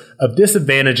purpose of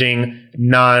disadvantaging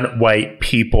non-white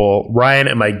people. Ryan,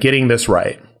 am I getting this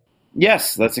right?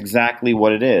 Yes, that's exactly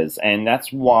what it is. And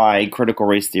that's why critical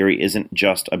race theory isn't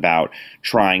just about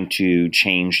trying to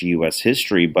change U.S.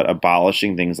 history, but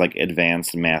abolishing things like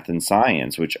advanced math and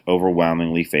science, which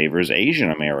overwhelmingly favors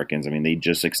Asian Americans. I mean, they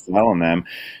just excel in them.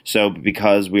 So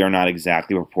because we are not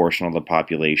exactly proportional to the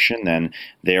population, then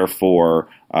therefore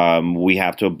We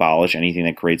have to abolish anything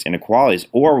that creates inequalities,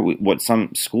 or what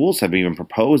some schools have even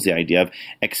proposed, the idea of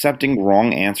accepting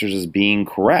wrong answers as being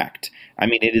correct. I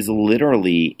mean, it is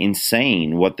literally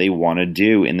insane what they want to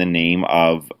do in the name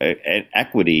of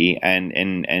equity,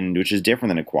 and which is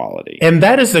different than equality. And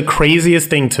that is the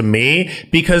craziest thing to me,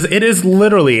 because it is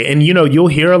literally, and you'll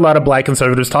hear a lot of Black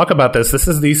conservatives talk about this. This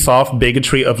is the soft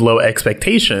bigotry of low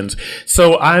expectations.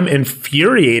 So I'm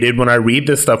infuriated when I read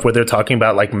this stuff where they're talking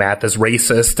about like math is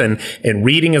racist and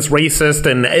reading is racist.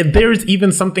 And there's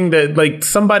even something that like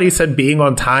somebody said being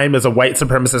on time is a white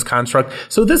supremacist construct.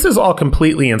 So this is all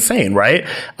completely insane, right?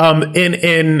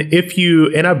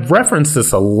 And I've referenced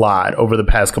this a lot over the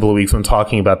past couple of weeks when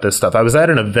talking about this stuff. I was at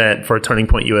an event for Turning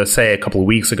Point USA a couple of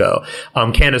weeks ago.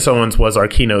 Candace Owens was our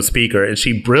keynote speaker, and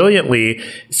she brilliantly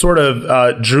sort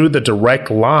of drew the direct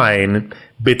line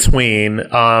between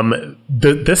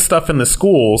this stuff in the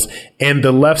schools and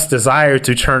the left's desire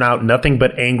to churn out nothing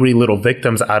but angry little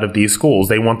victims out of these schools.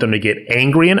 They want them to get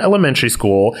angry in elementary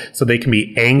school so they can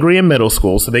be angry in middle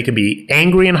school, so they can be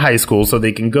angry in high school, so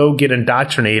they can go get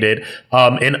indoctrinated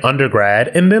in undergrad,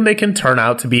 and then they can turn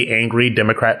out to be angry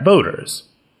Democrat voters.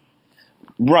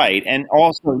 Right. And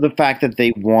also the fact that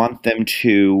they want them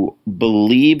to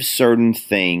believe certain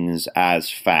things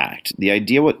as fact. The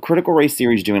idea what critical race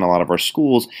theory is doing in a lot of our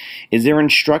schools is they're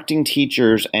instructing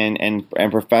teachers and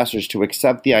professors to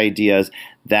accept the ideas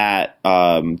that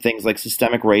things like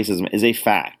systemic racism is a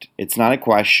fact. It's not a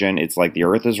question. It's like the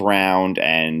earth is round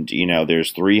and,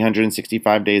 there's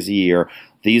 365 days a year.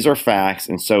 These are facts,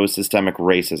 and so is systemic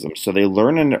racism. So they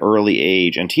learn at an early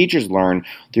age, and teachers learn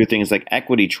through things like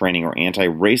equity training or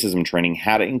anti-racism training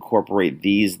how to incorporate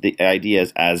the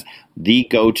ideas as the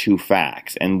go-to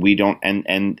facts, and we don't,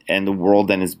 and the world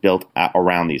then is built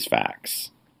around these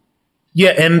facts.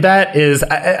 Yeah, and that is,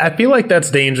 I feel like that's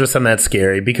dangerous and that's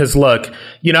scary because, look,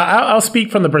 I'll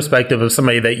speak from the perspective of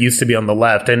somebody that used to be on the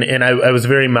left, and I was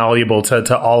very malleable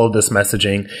to all of this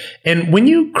messaging. And when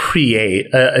you create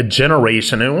a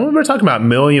generation, and when we're talking about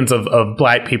millions of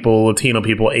Black people, Latino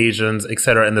people, Asians, et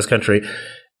cetera, in this country,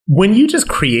 when you just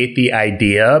create the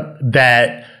idea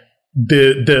that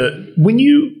when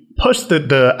you push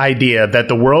the idea that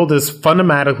the world is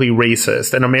fundamentally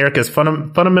racist and America is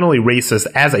fundamentally racist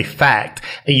as a fact,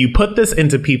 and you put this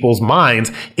into people's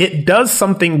minds, it does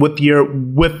something with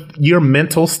your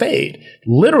mental state.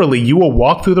 Literally, you will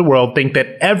walk through the world, think that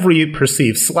every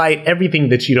perceived slight, everything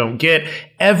that you don't get,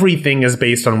 everything is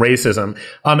based on racism.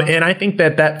 And I think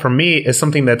that for me is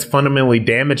something that's fundamentally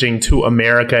damaging to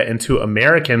America and to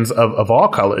Americans of all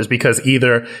colors, because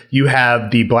either you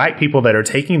have the Black people that are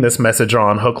taking this message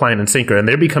on hook, line, and sinker, and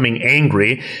they're becoming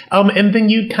angry. And then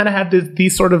you kind of have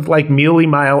these sort of like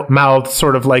mealy-mouthed,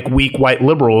 sort of like weak white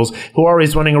liberals who are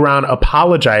always running around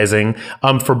apologizing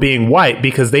for being white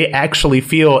because they actually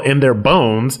feel in their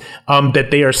bones that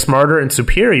they are smarter and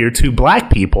superior to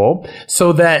Black people,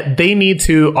 so that they need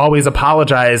to always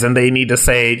apologize and they need to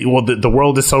say, well, the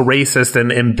world is so racist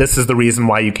and this is the reason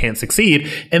why you can't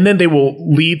succeed. And then they will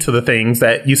lead to the things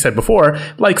that you said before,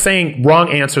 like saying wrong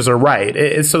answers are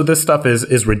right. So this stuff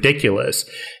is ridiculous.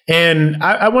 And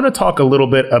I want to talk a little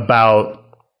bit about,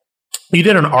 you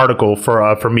did an article for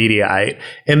Mediaite,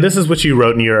 and this is what you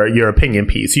wrote in your opinion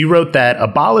piece. You wrote that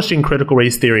abolishing critical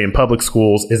race theory in public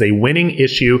schools is a winning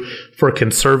issue for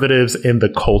conservatives in the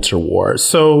culture war.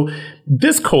 So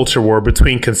this culture war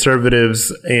between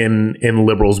conservatives and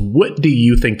liberals, what do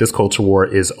you think this culture war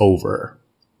is over?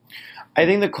 I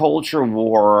think the culture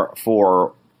war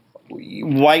for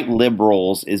white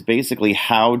liberals is basically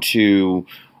how to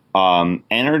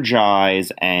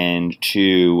energize and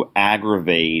to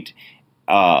aggravate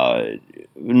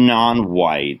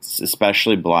non-whites,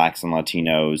 especially Blacks and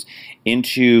Latinos,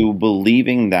 into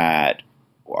believing that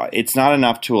it's not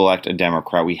enough to elect a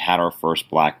Democrat. We had our first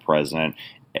Black president.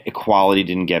 Equality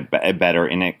didn't get better.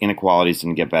 Inequalities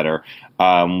didn't get better.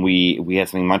 We had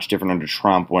something much different under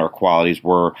Trump, where equalities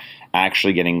were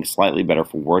actually getting slightly better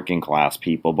for working class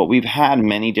people. But we've had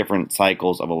many different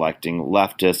cycles of electing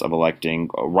leftists, of electing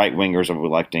right wingers, of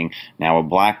electing now a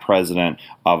Black president,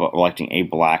 of electing a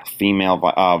Black female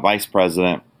vice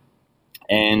president.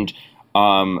 And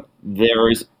there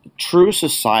is true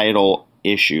societal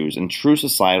issues and true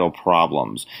societal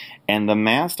problems. And the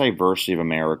mass diversity of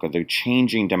America, the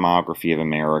changing demography of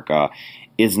America,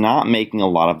 is not making a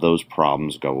lot of those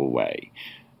problems go away.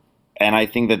 And I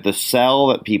think that the sell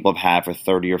that people have had for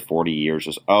 30 or 40 years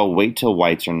is, oh, wait till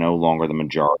whites are no longer the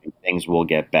majority, things will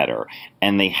get better.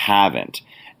 And they haven't.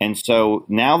 And so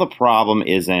now the problem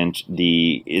isn't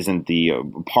the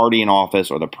party in office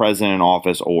or the president in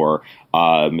office or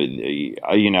the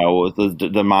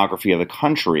demography of the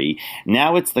country.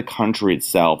 Now it's the country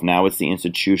itself. Now it's the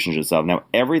institutions itself. Now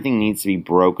everything needs to be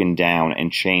broken down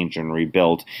and changed and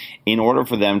rebuilt in order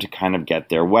for them to kind of get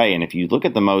their way. And if you look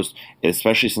at the most,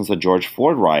 especially since the George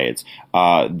Floyd riots,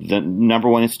 the number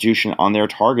one institution on their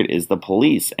target is the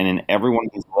police. And in every one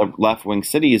of these left-wing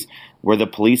cities where the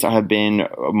police have been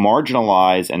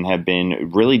marginalized and have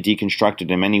been really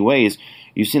deconstructed in many ways,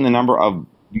 you've seen the number of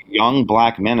young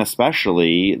black men,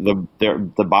 especially,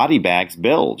 the body bags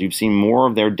build. You've seen more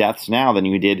of their deaths now than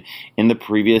you did in the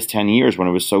previous 10 years when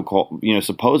it was so-called,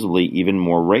 supposedly even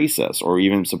more racist, or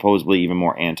even supposedly even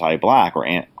more anti-black,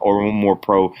 or more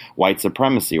pro-white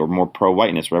supremacy, or more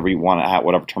pro-whiteness, whatever you want to,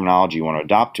 whatever terminology you want to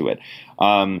adopt to it.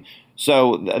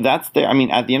 So that's there. I mean,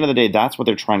 at the end of the day, that's what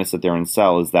they're trying to sit there and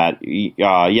sell, is that,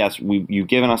 yes, you've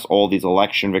given us all these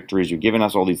election victories, you've given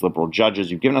us all these liberal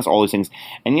judges, you've given us all these things,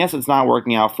 and yes, it's not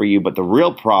working out for you, but the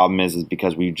real problem is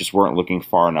because we just weren't looking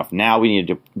far enough. Now we need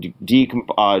to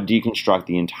deconstruct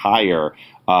the entire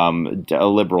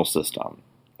liberal system,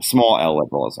 small L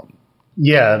liberalism.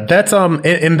 Yeah, that's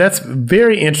and that's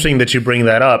very interesting that you bring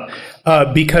that up,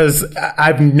 because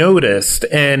I've noticed,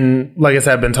 and like I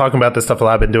said, I've been talking about this stuff a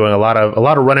lot. I've been doing a lot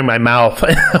of running my mouth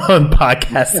on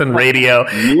podcasts and radio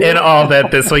and all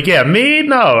that this week. Yeah, me?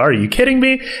 No, are you kidding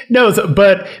me? No,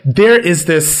 but there is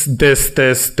this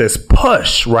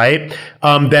push, right?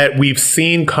 That we've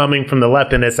seen coming from the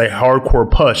left, and it's a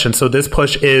hardcore push. And so this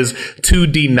push is to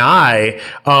deny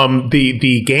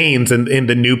the gains and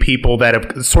the new people that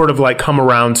have sort of like come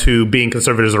around to being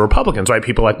conservatives or Republicans, right?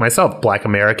 People like myself, Black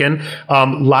American,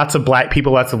 lots of Black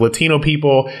people, lots of Latino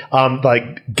people,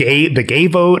 the gay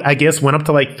vote, I guess, went up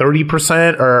to like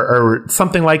 30% or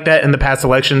something like that in the past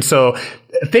election. So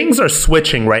things are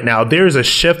switching right now. There's a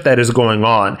shift that is going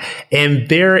on, and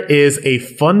there is a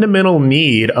fundamental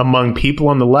need among people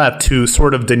on the left to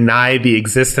sort of deny the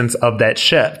existence of that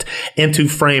shift and to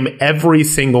frame every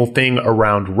single thing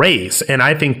around race. And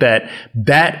I think that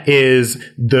is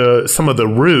some of the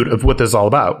root of what this is all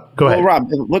about. Go ahead. Well, Rob,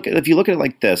 if you look at it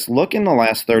like this, look in the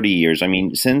last 30 years. I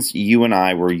mean, since you and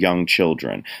I were young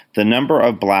children, the number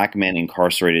of black men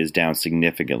incarcerated is down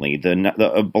significantly.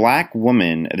 A black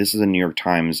woman, this is a New York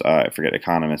Times, I forget,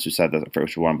 economist who said that the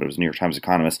first one, but it was a New York Times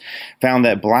economist, found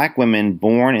that black women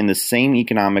born in the same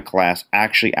economic class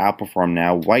actually outperform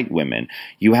now white women.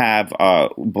 You have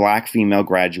black female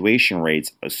graduation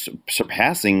rates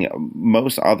surpassing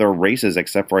most other races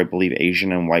except for, I believe,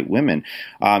 Asian and white women.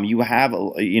 You have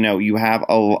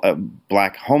a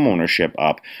black homeownership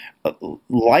up.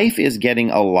 Life is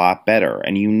getting a lot better,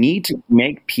 and you need to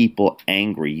make people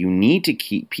angry. You need to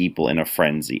keep people in a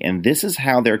frenzy, and this is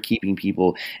how they're keeping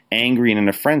people angry and in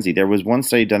a frenzy. There was one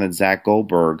study done that Zach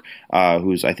Goldberg,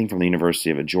 who's I think from the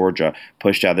University of Georgia,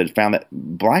 pushed out that found that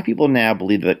black people now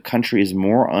believe that the country is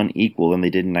more unequal than they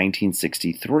did in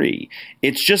 1963.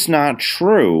 It's just not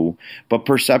true, but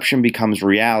perception becomes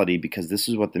reality because this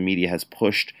is what the media has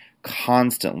pushed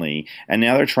constantly, and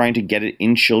now they're trying to get it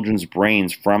in children's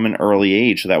brains from an early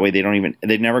age so that way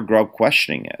they never grow up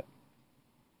questioning it.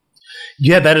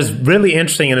 Yeah, that is really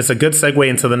interesting, and it's a good segue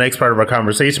into the next part of our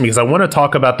conversation because I want to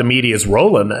talk about the media's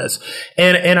role in this.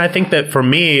 And I think that for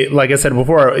me, like I said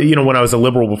before, when I was a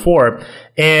liberal before,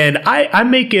 and I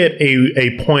make it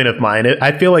a point of mine.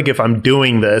 I feel like if I'm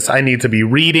doing this, I need to be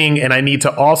reading, and I need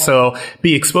to also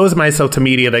be exposing myself to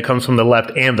media that comes from the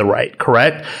left and the right,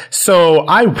 correct? So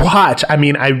I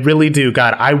really do.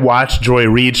 God, I watch Joy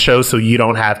Reid's show so you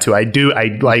don't have to. I do.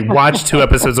 I watch 2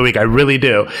 episodes a week. I really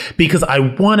do, because I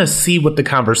want to see what the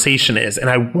conversation is, and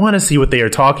I want to see what they are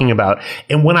talking about.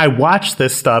 And when I watch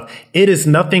this stuff, it is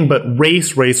nothing but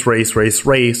race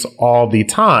all the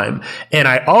time. And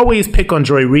I always pick on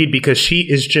Joy Reid because she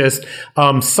is just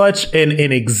such an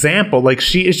example. Like,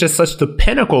 she is just such the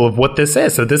pinnacle of what this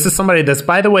is. So this is somebody that's,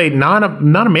 by the way,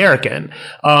 non-American.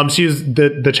 She's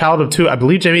the child of 2, I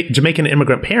believe, Jamaican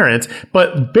immigrant parents,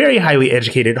 but very highly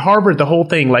educated. Harvard, the whole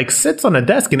thing, like, sits on a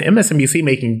desk in MSNBC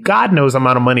making God knows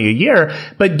amount of money a year,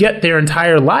 but yet their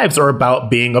entire lives are about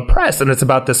being oppressed. And it's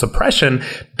about this oppression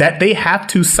that they have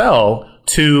to sell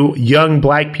to young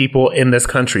black people in this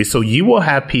country. So you will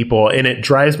have people, and it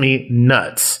drives me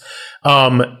nuts,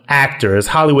 actors,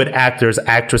 Hollywood actors,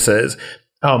 actresses,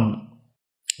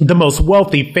 the most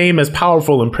wealthy, famous,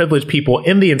 powerful, and privileged people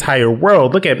in the entire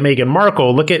world. Look at Meghan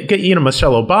Markle. Look at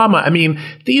Michelle Obama. I mean,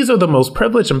 these are the most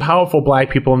privileged and powerful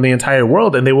black people in the entire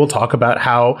world, and they will talk about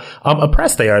how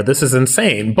oppressed they are. This is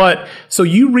insane. But so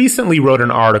you recently wrote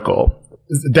an article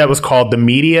that was called "The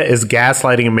Media is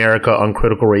Gaslighting America on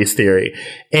Critical Race Theory."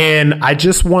 And I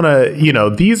just want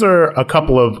to, these are a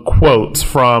couple of quotes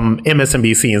from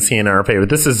MSNBC and CNN our favorite.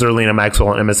 This is Zerlina Maxwell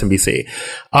on MSNBC.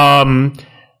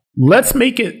 Let's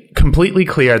make it completely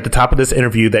clear at the top of this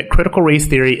interview that critical race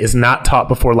theory is not taught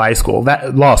before law school.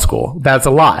 That's a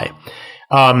lie.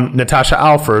 Natasha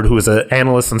Alford, who is an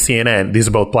analyst on CNN, these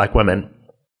are both black women.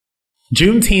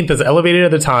 Juneteenth is elevated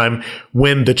at a time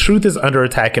when the truth is under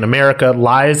attack in America.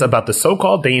 Lies about the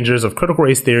so-called dangers of critical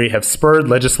race theory have spurred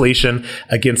legislation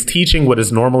against teaching what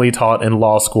is normally taught in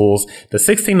law schools. The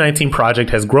 1619 Project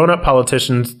has grown-up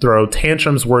politicians throw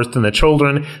tantrums worse than the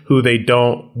children who they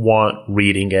don't want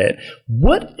reading it.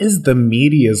 What is the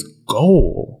media's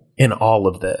goal in all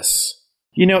of this?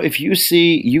 If you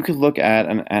see, you could look at,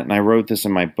 and I wrote this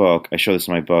in my book, I show this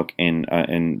in my book, and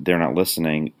They're Not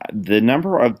Listening, the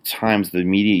number of times the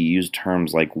media used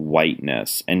terms like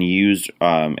whiteness and use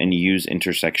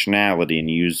intersectionality and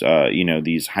use,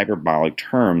 these hyperbolic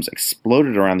terms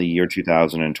exploded around the year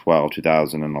 2012,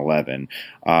 2011,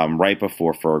 right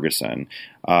before Ferguson.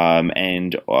 What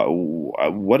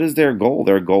is their goal?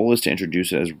 Their goal is to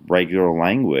introduce it as regular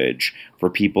language for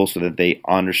people so that they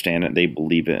understand it, they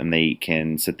believe it, and they can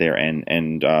sit there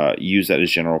and use that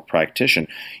as general practitioner.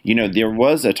 There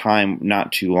was a time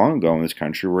not too long ago in this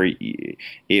country where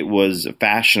it was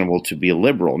fashionable to be a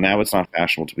liberal. Now it's not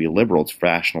fashionable to be a liberal. It's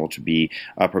fashionable to be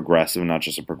a progressive, not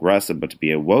just a progressive, but to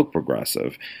be a woke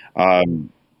progressive.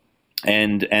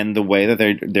 And the way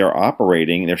that they're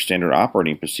operating, their standard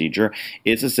operating procedure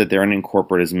is to sit there and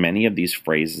incorporate as many of these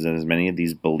phrases and as many of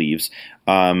these beliefs,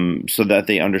 so that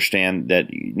they understand that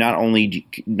not only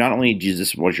is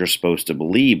this what you're supposed to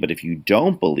believe, but if you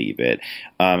don't believe it,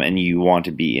 and you want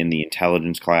to be in the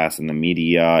intelligence class, in the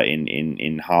media,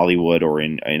 in Hollywood, or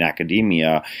in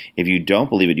academia, if you don't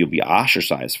believe it, you'll be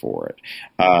ostracized for it.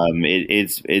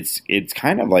 It's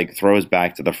kind of like throws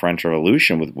back to the French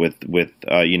Revolution with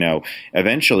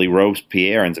eventually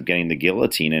Robespierre ends up getting the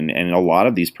guillotine, and a lot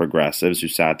of these progressives who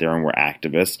sat there and were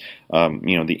activists,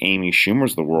 the Amy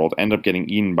Schumers of the world, end up getting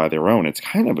eaten by their own.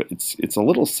 It's a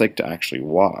little sick to actually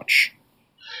watch.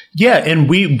 Yeah, and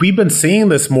we've been seeing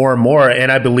this more and more,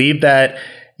 and I believe that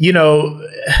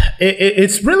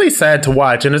it's really sad to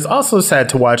watch, and it's also sad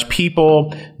to watch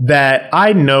people that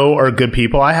I know are good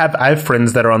people. I have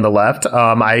friends that are on the left.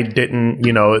 I didn't,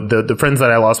 the friends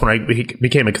that I lost when I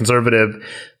became a conservative,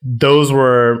 those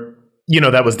were,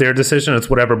 that was their decision. It's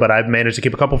whatever, but I've managed to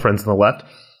keep a couple friends on the left.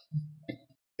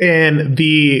 And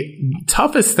the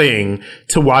toughest thing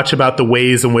to watch about the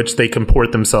ways in which they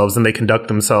comport themselves and they conduct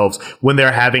themselves when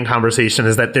they're having conversation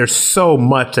is that there's so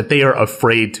much that they are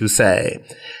afraid to say.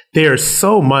 There's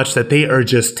so much that they are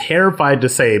just terrified to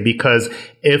say, because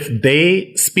if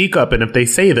they speak up and if they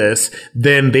say this,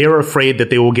 then they are afraid that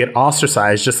they will get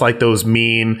ostracized, just like those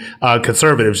mean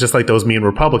conservatives, just like those mean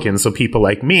Republicans. So people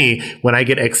like me, when I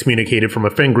get excommunicated from a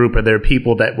friend group, or there are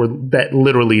people that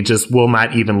literally just will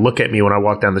not even look at me when I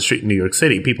walk down the street in New York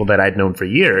City, people that I'd known for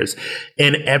years,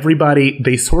 and everybody,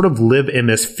 they sort of live in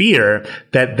this fear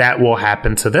that will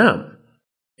happen to them.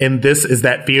 And this is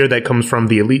that fear that comes from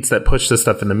the elites that push this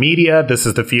stuff in the media. This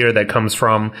is the fear that comes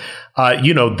from,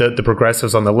 the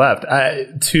progressives on the left.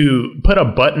 To put a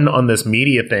button on this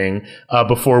media thing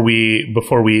before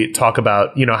we talk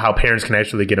about, how parents can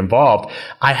actually get involved,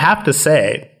 I have to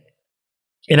say,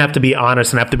 and have to be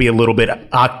honest and have to be a little bit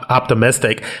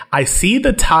optimistic, I see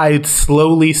the tide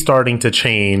slowly starting to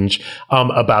change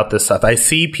about this stuff. I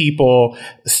see people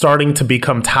starting to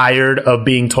become tired of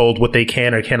being told what they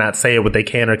can or cannot say, or what they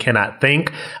can or cannot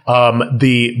think.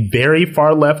 The very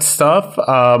far left stuff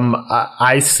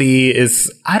I see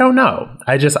is, I don't know.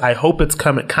 I hope it's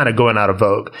kind of going out of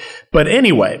vogue. But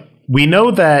anyway, we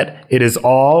know that it is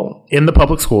all in the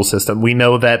public school system. We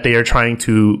know that they are trying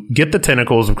to get the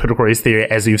tentacles of critical race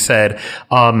theory, as you've said,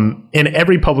 in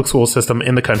every public school system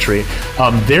in the country.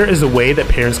 There is a way that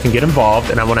parents can get involved,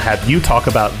 and I want to have you talk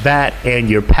about that and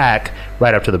your PAC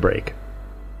right after the break.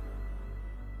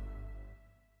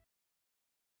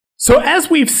 So as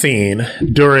we've seen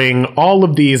during all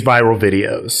of these viral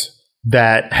videos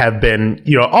that have been,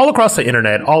 all across the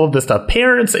internet, all of this stuff,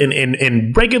 parents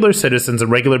and regular citizens and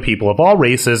regular people of all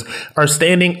races are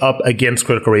standing up against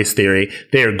critical race theory.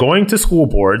 They are going to school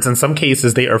boards. In some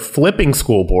cases, they are flipping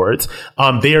school boards.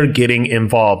 They are getting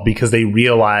involved because they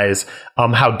realize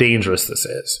how dangerous this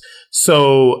is.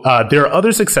 So there are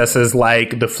other successes,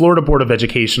 like the Florida Board of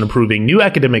Education approving new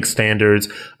academic standards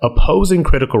opposing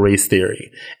critical race theory,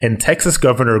 and Texas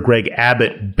Governor Greg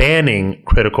Abbott banning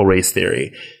critical race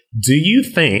theory. Do you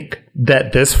think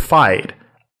that this fight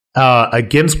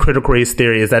against critical race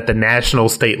theory is at the national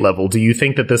state level. Do you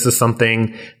think that this is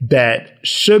something that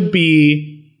should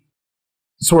be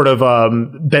sort of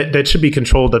that should be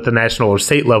controlled at the national or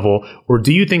state level, or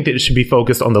do you think that it should be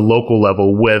focused on the local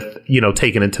level with,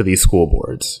 taken into these school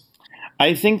boards?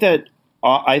 I think that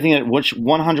which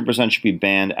 100% should be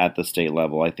banned at the state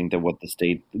level. I think that what the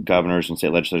state governors and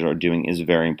state legislatures are doing is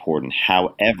very important.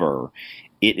 However,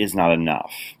 it is not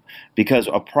enough, because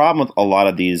a problem with a lot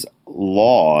of these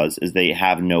laws is they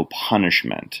have no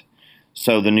punishment.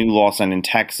 So the new law signed in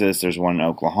Texas, there's one in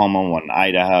Oklahoma, one in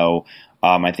Idaho.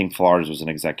 I think Florida's was an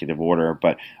executive order,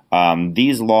 but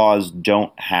these laws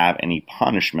don't have any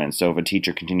punishment. So if a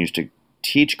teacher continues to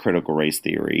teach critical race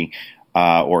theory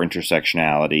or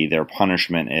intersectionality, their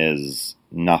punishment is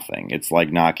nothing. It's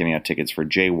like not giving out tickets for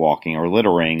jaywalking or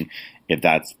littering. If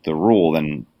that's the rule,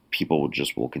 then people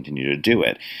will continue to do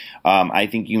it. I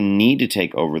think you need to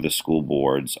take over the school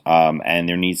boards, and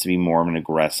there needs to be more of an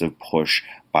aggressive push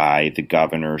by the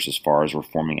governors as far as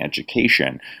reforming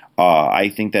education. I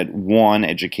think that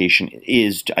education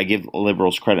is, I give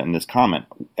liberals credit in this comment,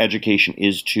 education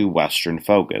is too Western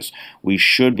focused. We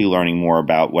should be learning more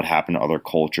about what happened to other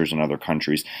cultures and other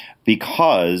countries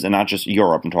because, and not just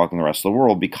Europe, I'm talking the rest of the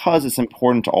world, because it's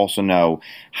important to also know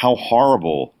how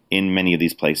horrible in many of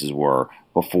these places were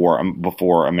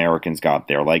before Americans got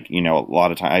there. Like, a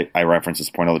lot of time I reference this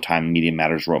point all the time. Media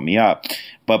Matters wrote me up.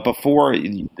 But before,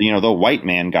 the white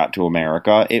man got to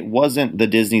America, it wasn't the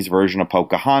Disney's version of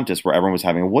Pocahontas where everyone was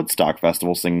having a Woodstock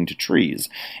festival singing to trees.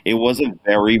 It was a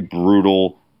very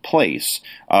brutal place.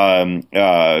 Parts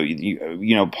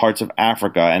of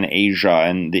Africa and Asia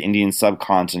and the Indian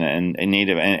subcontinent and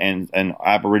Native and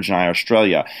Aboriginal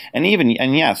Australia and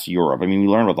yes, Europe. I mean, we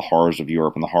learn about the horrors of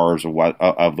Europe and the horrors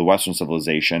of the Western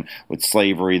civilization with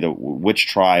slavery, the witch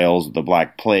trials, the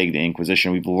Black Plague, the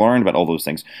Inquisition. We've learned about all those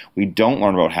things. We don't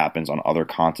learn about what happens on other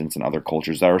continents and other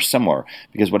cultures that are similar,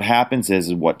 because what happens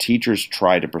is what teachers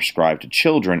try to prescribe to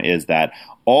children is that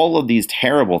all of these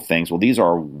terrible things, well, these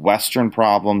are Western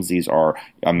problems, these are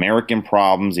American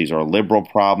problems, these are liberal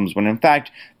problems, when in fact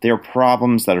they're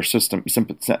problems that are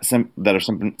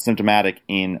symptomatic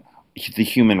in the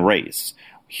human race.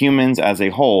 Humans as a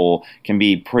whole can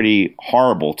be pretty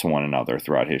horrible to one another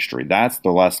throughout history. That's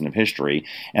the lesson of history.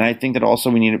 And I think that also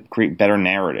we need to create better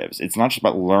narratives. It's not just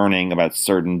about learning about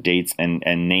certain dates and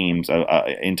names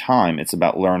in time. It's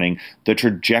about learning the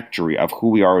trajectory of who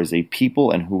we are as a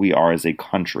people and who we are as a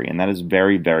country. And that is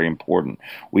very, very important.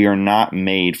 We are not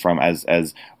made from, as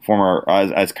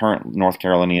current North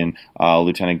Carolinian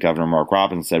Lieutenant Governor Mark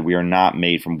Robinson said, we are not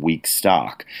made from weak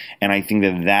stock. And I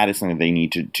think that is something they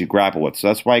need to grapple with. So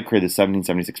that's why I created the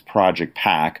 1776 Project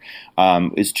PAC,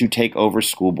 is to take over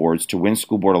school boards, to win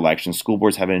school board elections. School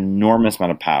boards have an enormous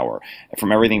amount of power,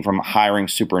 from everything from hiring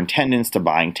superintendents to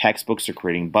buying textbooks to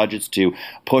creating budgets to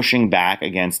pushing back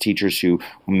against teachers who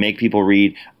make people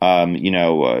read, critical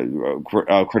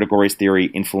race theory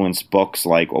influenced books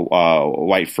like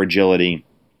White Fragility.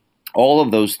 All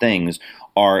of those things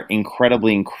are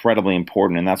incredibly, incredibly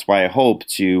important. And that's why I hope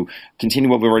to continue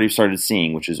what we've already started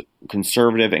seeing, which is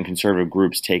conservative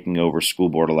groups taking over school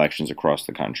board elections across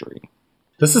the country.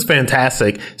 This is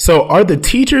fantastic. So are the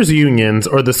teachers' unions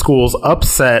or the schools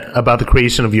upset about the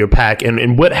creation of your PAC?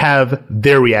 And what have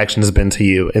their reactions been to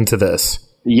you into this?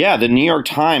 Yeah, the New York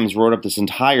Times wrote up this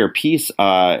entire piece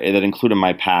that included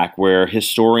my PAC, where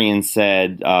historians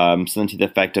said something to the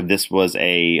effect of this was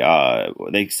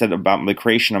they said about the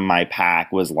creation of my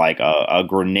PAC was like a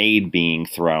grenade being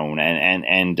thrown,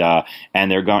 and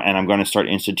I'm going to start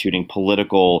instituting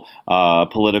politically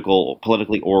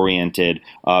oriented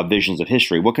visions of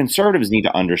history. What conservatives need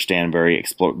to understand very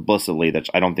explicitly, that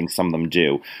I don't think some of them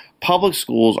do. Public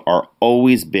schools are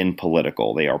always been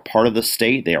political. They are part of the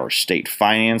state. They are state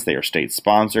financed. They are state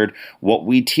sponsored. What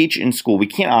we teach in school, we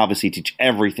can't obviously teach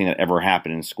everything that ever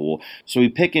happened in school. So we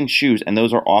pick and choose, and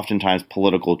those are oftentimes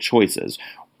political choices.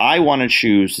 I want to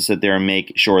choose to sit there and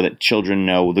make sure that children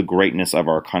know the greatness of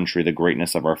our country, the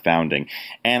greatness of our founding.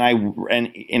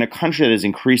 And in a country that is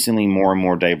increasingly more and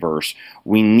more diverse,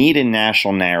 we need a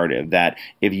national narrative that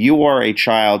if you are a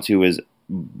child who is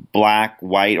black,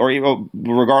 white, or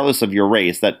regardless of your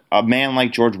race, that a man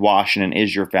like George Washington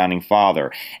is your founding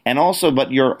father. And also,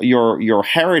 but your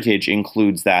heritage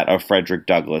includes that of Frederick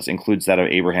Douglass, includes that of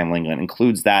Abraham Lincoln,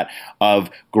 includes that of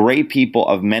great people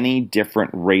of many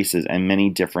different races and many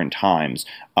different times.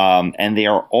 And they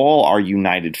are all our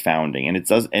united founding.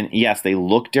 And yes, they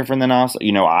look different than us.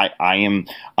 I am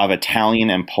of Italian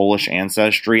and Polish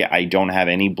ancestry. I don't have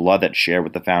any blood that's shared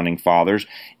with the founding fathers.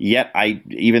 Yet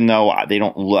even though they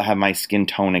don't have my skin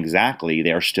tone exactly,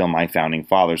 they are still my founding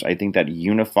fathers. I think that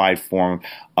unified form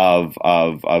of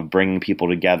bringing people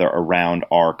together around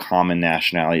our common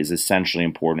nationality is essentially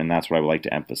important, and that's what I would like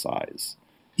to emphasize.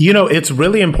 It's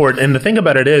really important. And the thing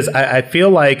about it is, I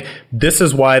feel like this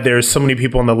is why there's so many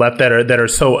people on the left that are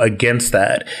so against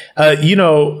that.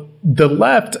 The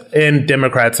left and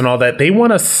Democrats and all that, they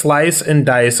want to slice and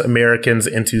dice Americans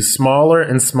into smaller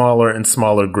and smaller and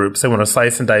smaller groups. They want to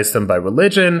slice and dice them by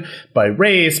religion, by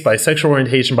race, by sexual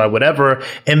orientation, by whatever.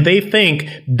 And they think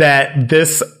that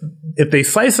if they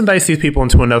slice and dice these people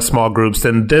into enough small groups,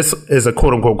 then this is a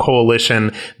quote unquote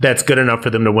coalition that's good enough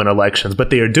for them to win elections. But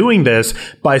they are doing this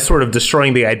by sort of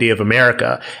destroying the idea of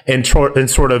America and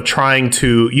sort of trying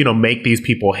to, make these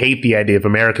people hate the idea of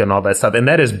America and all that stuff. And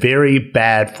that is very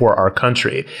bad for our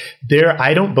country.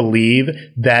 I don't believe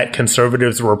that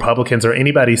conservatives or Republicans or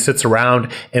anybody sits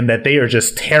around and that they are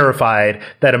just terrified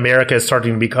that America is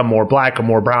starting to become more black or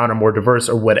more brown or more diverse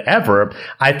or whatever.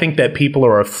 I think that people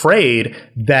are afraid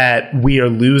that we are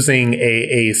losing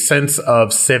a sense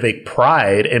of civic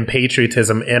pride and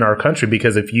patriotism in our country,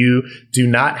 because if you do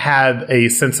not have a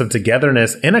sense of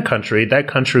togetherness in a country, that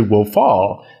country will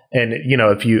fall. And,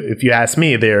 if you ask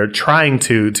me, they're trying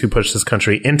to push this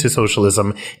country into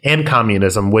socialism and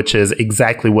communism, which is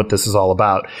exactly what this is all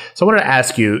about. So I wanted to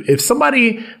ask you, if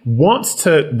somebody wants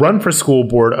to run for school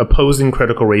board opposing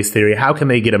critical race theory, how can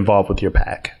they get involved with your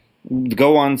PAC?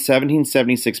 Go on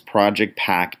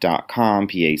 1776projectpac.com,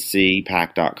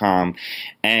 PAC,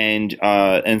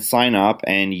 and sign up,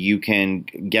 and you can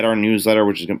get our newsletter,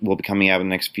 which will be coming out in the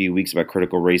next few weeks about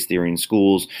critical race theory in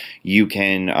schools. You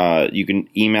can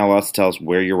email us, tell us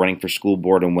where you're running for school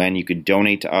board and when. You could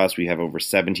donate to us. We have over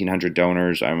 1,700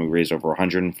 donors, and we raised over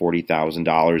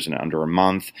 $140,000 in under a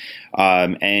month.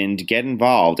 And get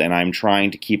involved. And I'm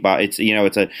trying to keep it's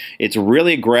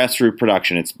really a grassroots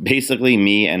production. It's basically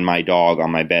me and my dog on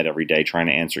my bed every day trying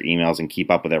to answer emails and keep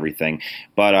up with everything.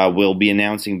 But we'll be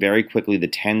announcing very quickly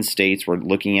the 10 states we're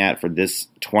looking at for this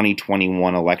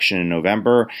 2021 election in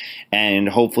November. And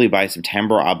hopefully by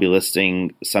September, I'll be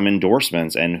listing some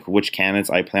endorsements and which candidates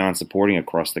I plan on supporting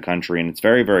across the country. And it's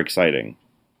very, very exciting.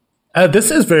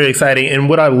 This is very exciting. And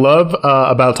what I love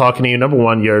about talking to you, number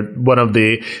one, you're one of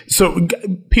the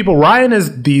Ryan is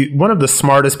one of the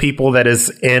smartest people that is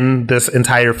in this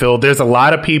entire field. There's a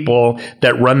lot of people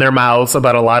that run their mouths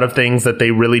about a lot of things that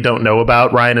they really don't know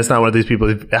about. Ryan is not one of these people.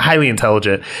 He's highly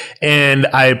intelligent. And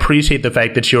I appreciate the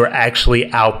fact that you're actually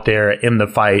out there in the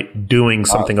fight doing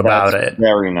something about it.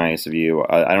 Very nice of you.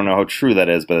 I don't know how true that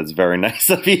is, but it's very nice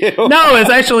of you. No, it's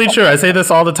actually true. I say this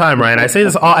all the time, Ryan. I say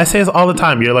this all the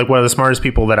time. You're like one of the smartest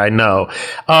people that I know.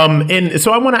 And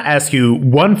so I want to ask you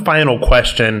one final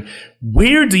question.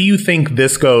 Where do you think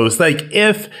this goes? Like,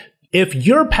 if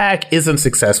your PAC isn't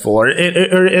successful, or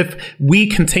if we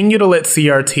continue to let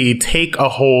CRT take a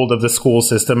hold of the school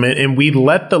system and we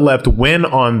let the left win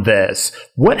on this,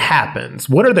 what happens?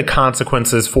 What are the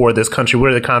consequences for this country? What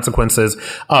are the consequences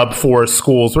for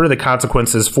schools? What are the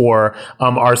consequences for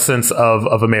our sense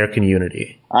of American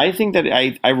unity? I think that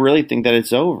I really think that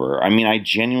it's over. I mean, I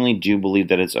genuinely do believe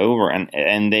that it's over,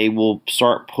 and they will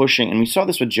start pushing. And we saw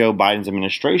this with Joe Biden's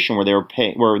administration, where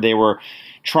they were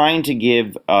trying to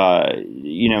give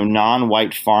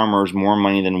non-white farmers more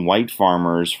money than white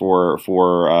farmers for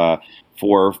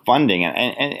funding,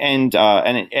 and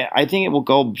I think it will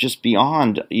go just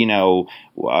beyond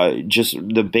just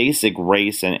the basic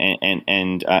race,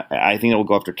 and I think it will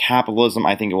go after capitalism.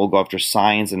 I think it will go after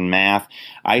science and math.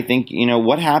 I think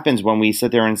what happens when we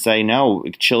sit there and say no,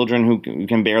 children who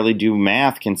can barely do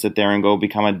math can sit there and go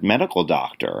become a medical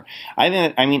doctor.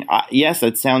 Yes,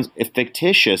 that sounds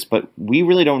fictitious, but we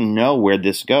really don't know where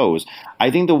this goes. I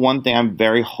think the one thing I'm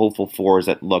very hopeful for is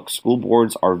that, look, school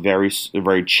boards are very,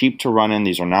 very cheap to run in.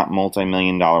 These are not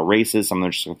multi-million-dollar races. Some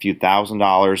are just a few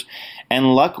 $1,000s.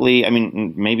 And luckily,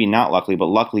 maybe not luckily, but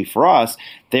luckily for us,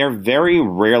 people very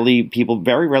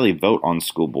rarely vote on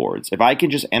school boards. If I can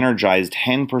just energize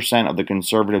 10% of the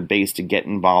conservative base to get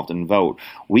involved and vote,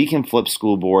 we can flip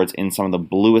school boards in some of the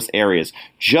bluest areas.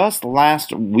 Just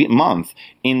last month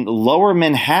in Lower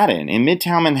Manhattan, in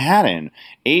Midtown Manhattan,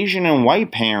 Asian and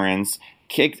white parents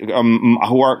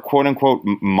who are quote unquote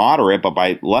moderate, but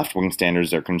by left wing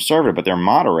standards they're conservative, but they're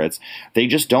moderates. They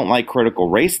just don't like critical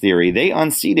race theory. They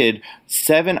unseated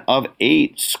 7 of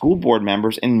 8 school board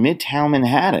members in Midtown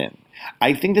Manhattan.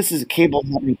 I think this is capable of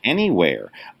happening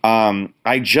anywhere.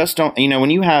 I just don't. When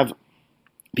you have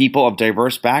people of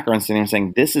diverse backgrounds sitting there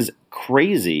saying this is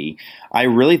crazy. I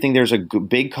really think there's a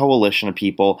big coalition of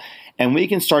people, and we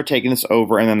can start taking this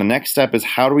over. And then the next step is,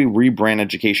 how do we rebrand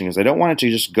education? Because I don't want it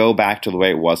to just go back to the way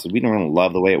it was. We don't really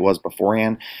love the way it was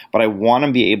beforehand, but I want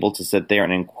to be able to sit there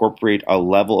and incorporate a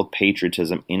level of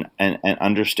patriotism in and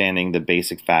understanding the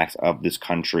basic facts of this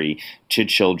country to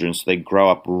children, so they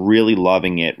grow up really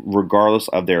loving it, regardless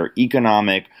of their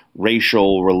economic,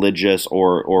 racial, religious,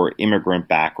 or immigrant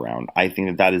background. I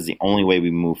think that is the only way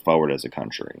we move forward as a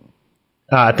country.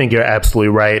 I think you're absolutely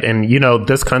right. And,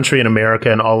 this country and America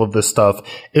and all of this stuff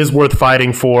is worth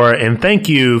fighting for. And thank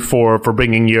you for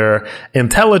bringing your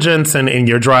intelligence and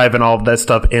your drive and all of that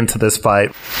stuff into this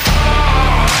fight.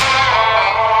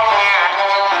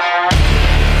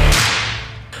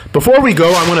 Before we go,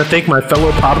 I want to thank my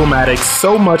fellow Problematics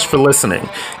so much for listening.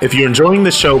 If you're enjoying the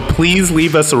show, please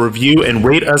leave us a review and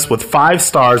rate us with 5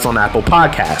 stars on Apple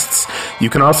Podcasts. You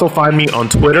can also find me on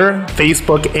Twitter,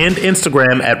 Facebook, and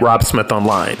Instagram at Rob Smith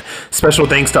Online. Special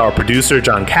thanks to our producer,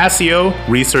 John Cassio,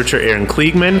 researcher Aaron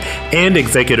Kliegman, and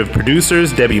executive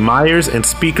producers Debbie Myers and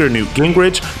speaker Newt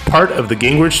Gingrich, part of the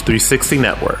Gingrich 360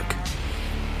 Network.